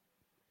about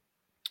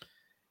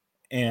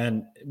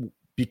and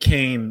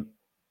became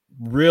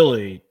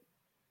really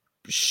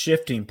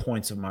shifting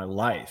points of my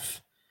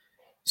life.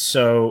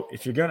 So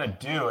if you're going to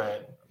do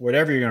it,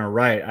 whatever you're going to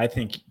write, I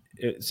think,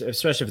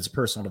 especially if it's a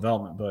personal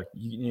development book,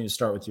 you need to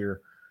start with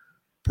your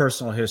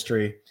personal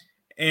history.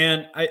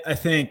 And I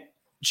think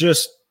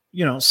just,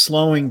 you know,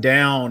 slowing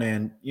down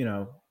and, you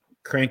know,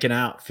 cranking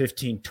out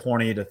 15,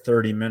 20 to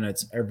 30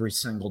 minutes every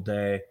single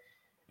day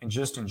and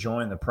just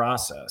enjoying the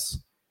process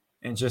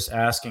and just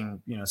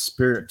asking, you know,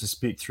 spirit to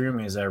speak through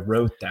me as I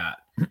wrote that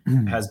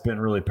has been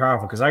really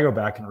powerful. Because I go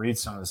back and read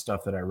some of the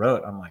stuff that I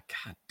wrote. I'm like,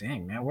 God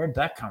dang, man, where'd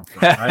that come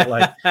from? Right?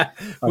 Like,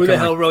 who the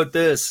hell wrote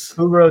this?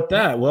 Who wrote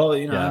that? Well,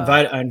 you know,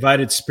 I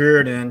invited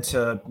spirit in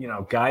to, you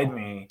know, guide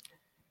me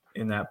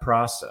in that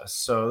process.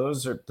 So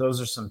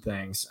those are some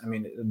things. I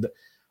mean,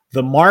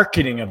 the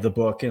marketing of the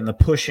book and the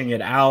pushing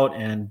it out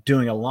and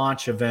doing a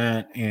launch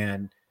event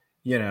and,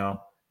 you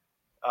know,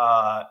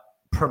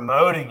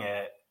 promoting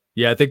it.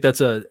 Yeah, I think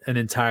that's an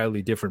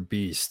entirely different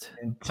beast.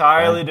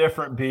 Entirely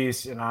different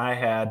beast. And I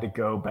had to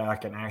go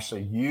back and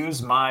actually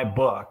use my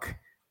book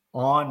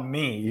on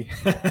me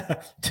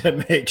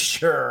to make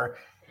sure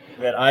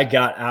that I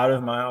got out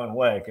of my own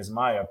way, because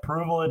my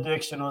approval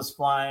addiction was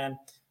flying.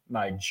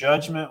 My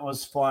judgment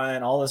was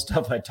flying. All the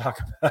stuff I talk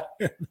about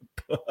in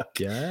the book.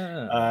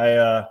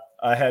 Yeah.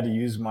 I had to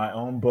use my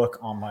own book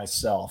on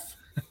myself.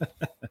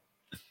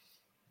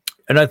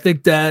 And I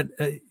think that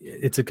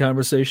it's a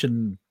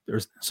conversation.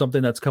 There's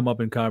something that's come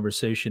up in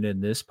conversation in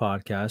this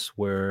podcast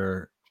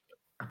where,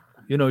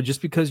 you know,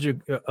 just because you're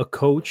a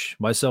coach,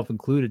 myself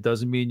included,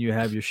 doesn't mean you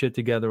have your shit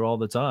together all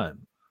the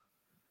time.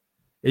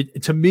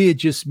 To me, it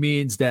just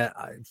means that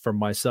for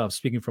myself,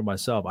 speaking for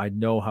myself, I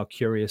know how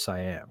curious I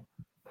am.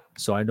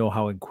 So I know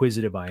how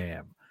inquisitive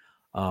I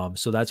am.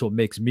 So that's what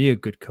makes me a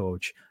good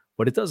coach.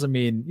 But it doesn't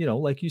mean, you know,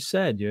 like you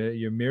said,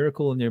 your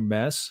miracle and your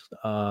mess.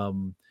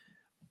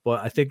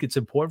 But I think it's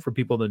important for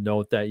people to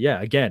note that, yeah,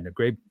 again, a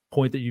great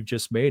point that you've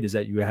just made is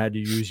that you had to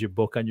use your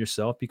book on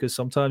yourself, because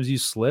sometimes you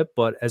slip.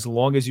 But as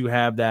long as you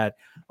have that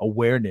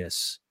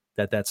awareness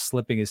that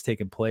slipping is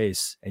taking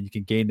place and you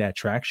can gain that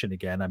traction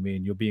again, I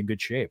mean, you'll be in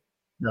good shape.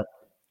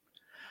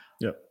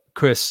 Yep.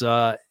 Chris,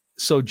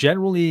 so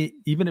generally,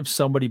 even if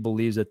somebody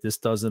believes that this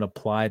doesn't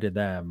apply to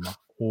them,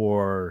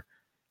 or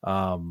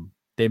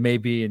they may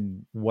be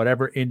in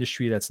whatever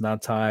industry that's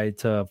not tied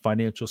to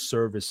financial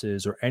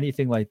services or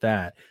anything like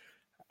that,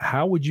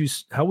 how would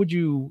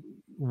you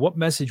what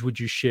message would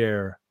you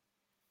share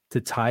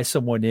to tie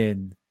someone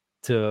in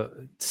to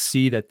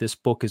see that this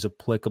book is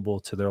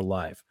applicable to their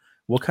life?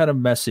 What kind of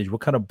message,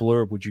 what kind of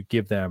blurb would you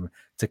give them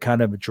to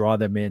kind of draw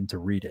them in to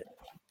read it?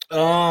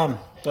 Well,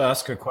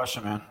 that's a good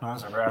question, man. No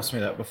one's ever asked me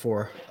that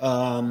before.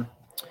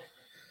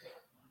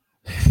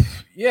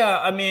 Yeah,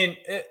 I mean,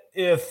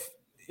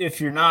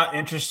 if you're not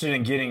interested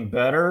in getting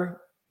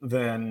better,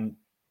 then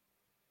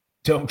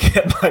don't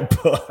get my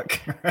book,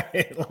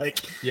 right?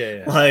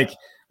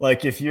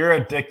 Like if you're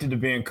addicted to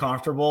being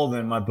comfortable,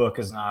 then my book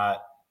is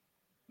not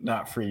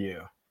for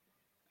you.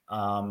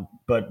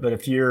 But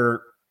if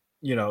you're,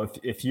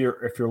 if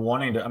you're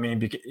wanting to, I mean,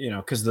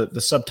 because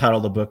the subtitle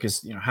of the book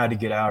is, how to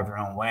get out of your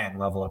own way and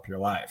level up your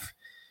life.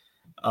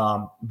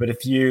 But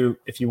if you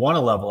want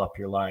to level up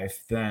your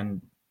life,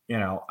 then,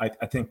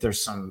 I think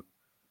there's some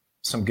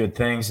good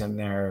things in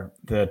there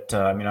that,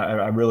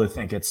 I really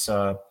think it's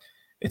a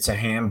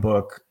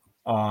handbook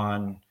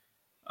on,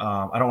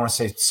 I don't want to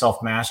say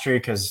self-mastery,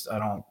 because I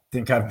don't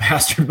think I've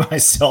mastered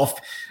myself.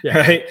 Yeah.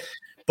 Right.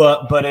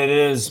 But it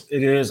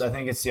is, I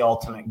think it's the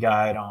ultimate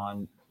guide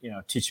on,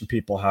 teaching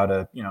people how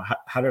to,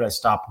 how did I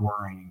stop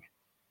worrying?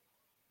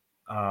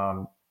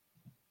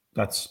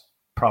 That's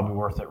probably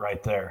worth it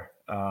right there.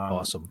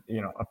 Awesome.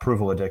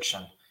 Approval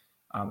addiction.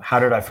 How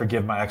did I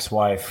forgive my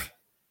ex-wife?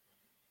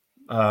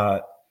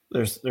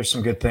 There's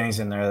some good things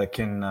in there that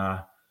can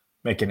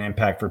make an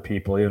impact for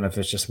people, even if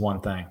it's just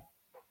one thing.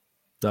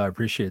 I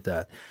appreciate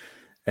that.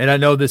 And I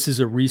know this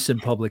is a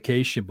recent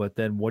publication, but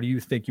then what do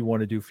you think you want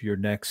to do for your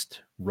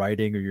next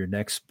writing or your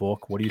next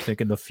book? What do you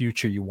think in the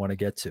future you want to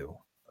get to?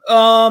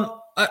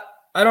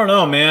 I don't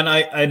know, man.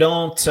 I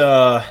don't,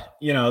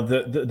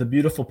 the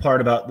beautiful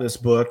part about this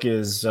book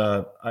is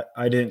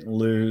I didn't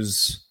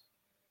lose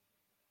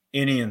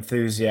any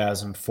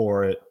enthusiasm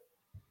for it.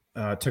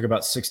 It took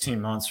about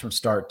 16 months from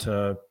start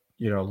to,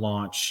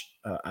 launch.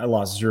 I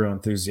lost zero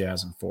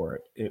enthusiasm for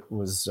it. It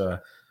was,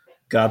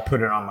 God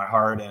put it on my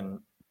heart, and,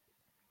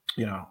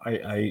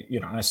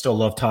 I still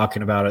love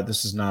talking about it.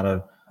 This is not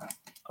a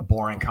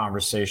boring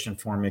conversation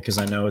for me, because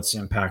I know it's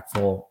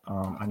impactful.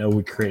 I know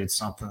we created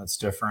something that's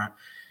different.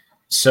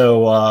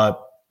 So,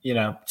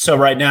 so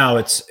right now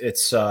it's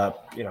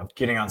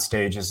getting on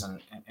stages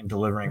and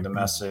delivering the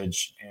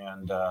message.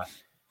 And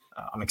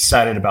I'm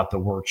excited about the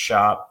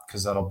workshop,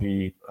 because that'll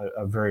be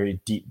a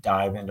very deep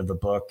dive into the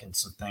book and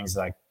some things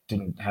that I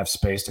didn't have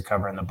space to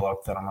cover in the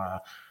book that I'm going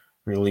to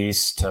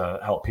release to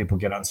help people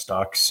get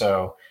unstuck.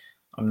 So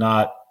I'm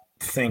not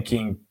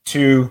thinking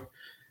too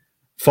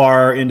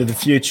far into the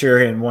future.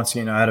 And once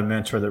again, I had a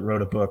mentor that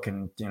wrote a book,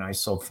 and he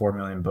sold 4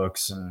 million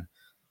books and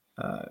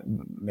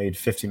made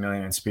 50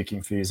 million in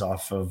speaking fees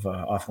off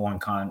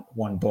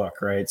one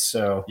book, right?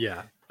 So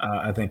yeah,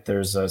 I think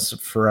there's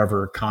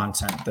forever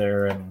content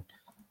there, and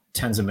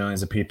tens of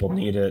millions of people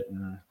need it,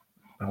 and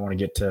I want to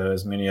get to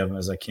as many of them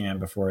as I can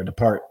before I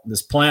depart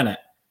this planet.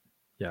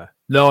 Yeah.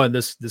 No, and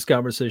this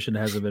conversation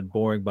hasn't been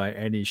boring by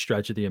any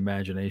stretch of the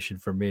imagination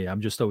for me.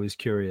 I'm just always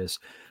curious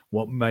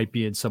what might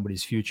be in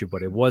somebody's future,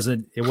 but it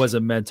wasn't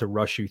meant to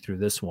rush you through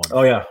this one.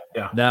 Oh yeah.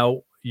 Yeah.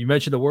 Now, you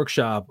mentioned the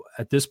workshop.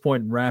 At this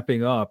point,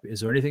 wrapping up,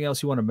 is there anything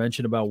else you want to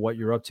mention about what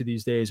you're up to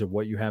these days or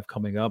what you have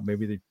coming up?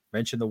 Maybe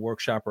mention the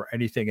workshop or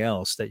anything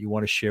else that you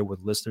want to share with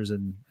listeners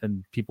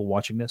and people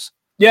watching this?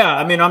 Yeah,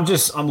 I mean, I'm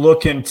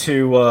looking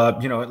to,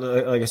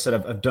 like I said,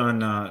 I've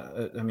done,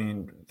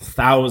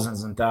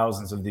 thousands and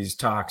thousands of these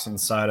talks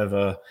inside of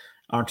a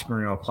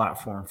entrepreneurial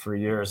platform for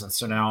years. And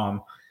so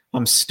now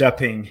I'm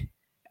stepping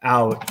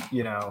out,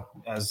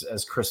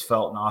 as Chris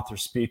Felton, author,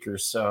 speaker.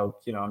 So,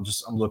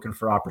 I'm looking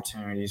for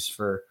opportunities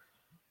for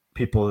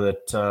people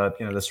that,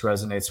 this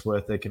resonates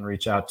with. They can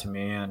reach out to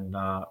me and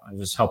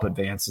just help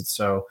advance it.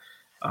 So,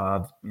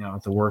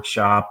 the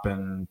workshop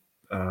and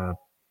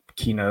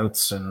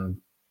keynotes, and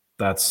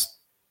that's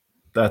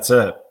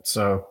it.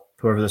 So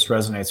whoever this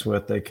resonates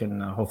with, they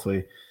can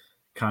hopefully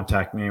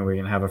contact me and we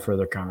can have a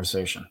further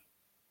conversation.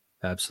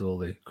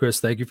 Absolutely. Chris,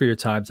 thank you for your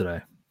time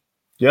today.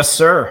 Yes,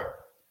 sir.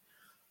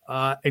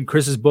 And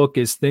Chris's book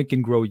is Think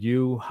and Grow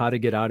You: How to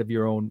Get Out of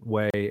Your Own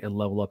Way and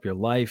Level Up Your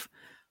Life.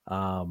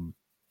 Yeah,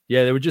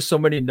 there were just so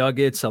many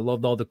nuggets. I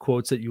loved all the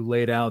quotes that you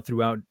laid out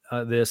throughout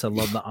this. I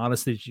love the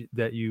honesty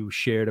that you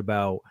shared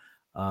about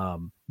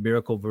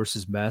miracle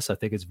versus mess. I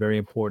think it's very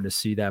important to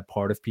see that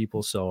part of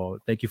people. So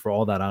thank you for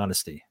all that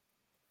honesty.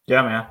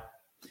 Yeah, man.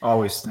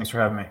 Always. Thanks for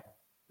having me.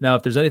 Now,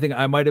 if there's anything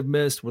I might have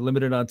missed, we're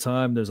limited on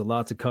time. There's a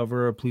lot to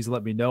cover. Please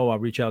let me know. I'll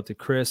reach out to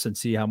Chris and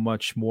see how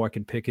much more I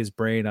can pick his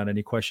brain on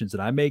any questions that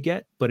I may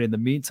get. But in the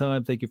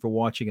meantime, thank you for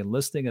watching and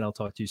listening, and I'll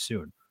talk to you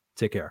soon.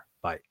 Take care.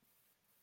 Bye.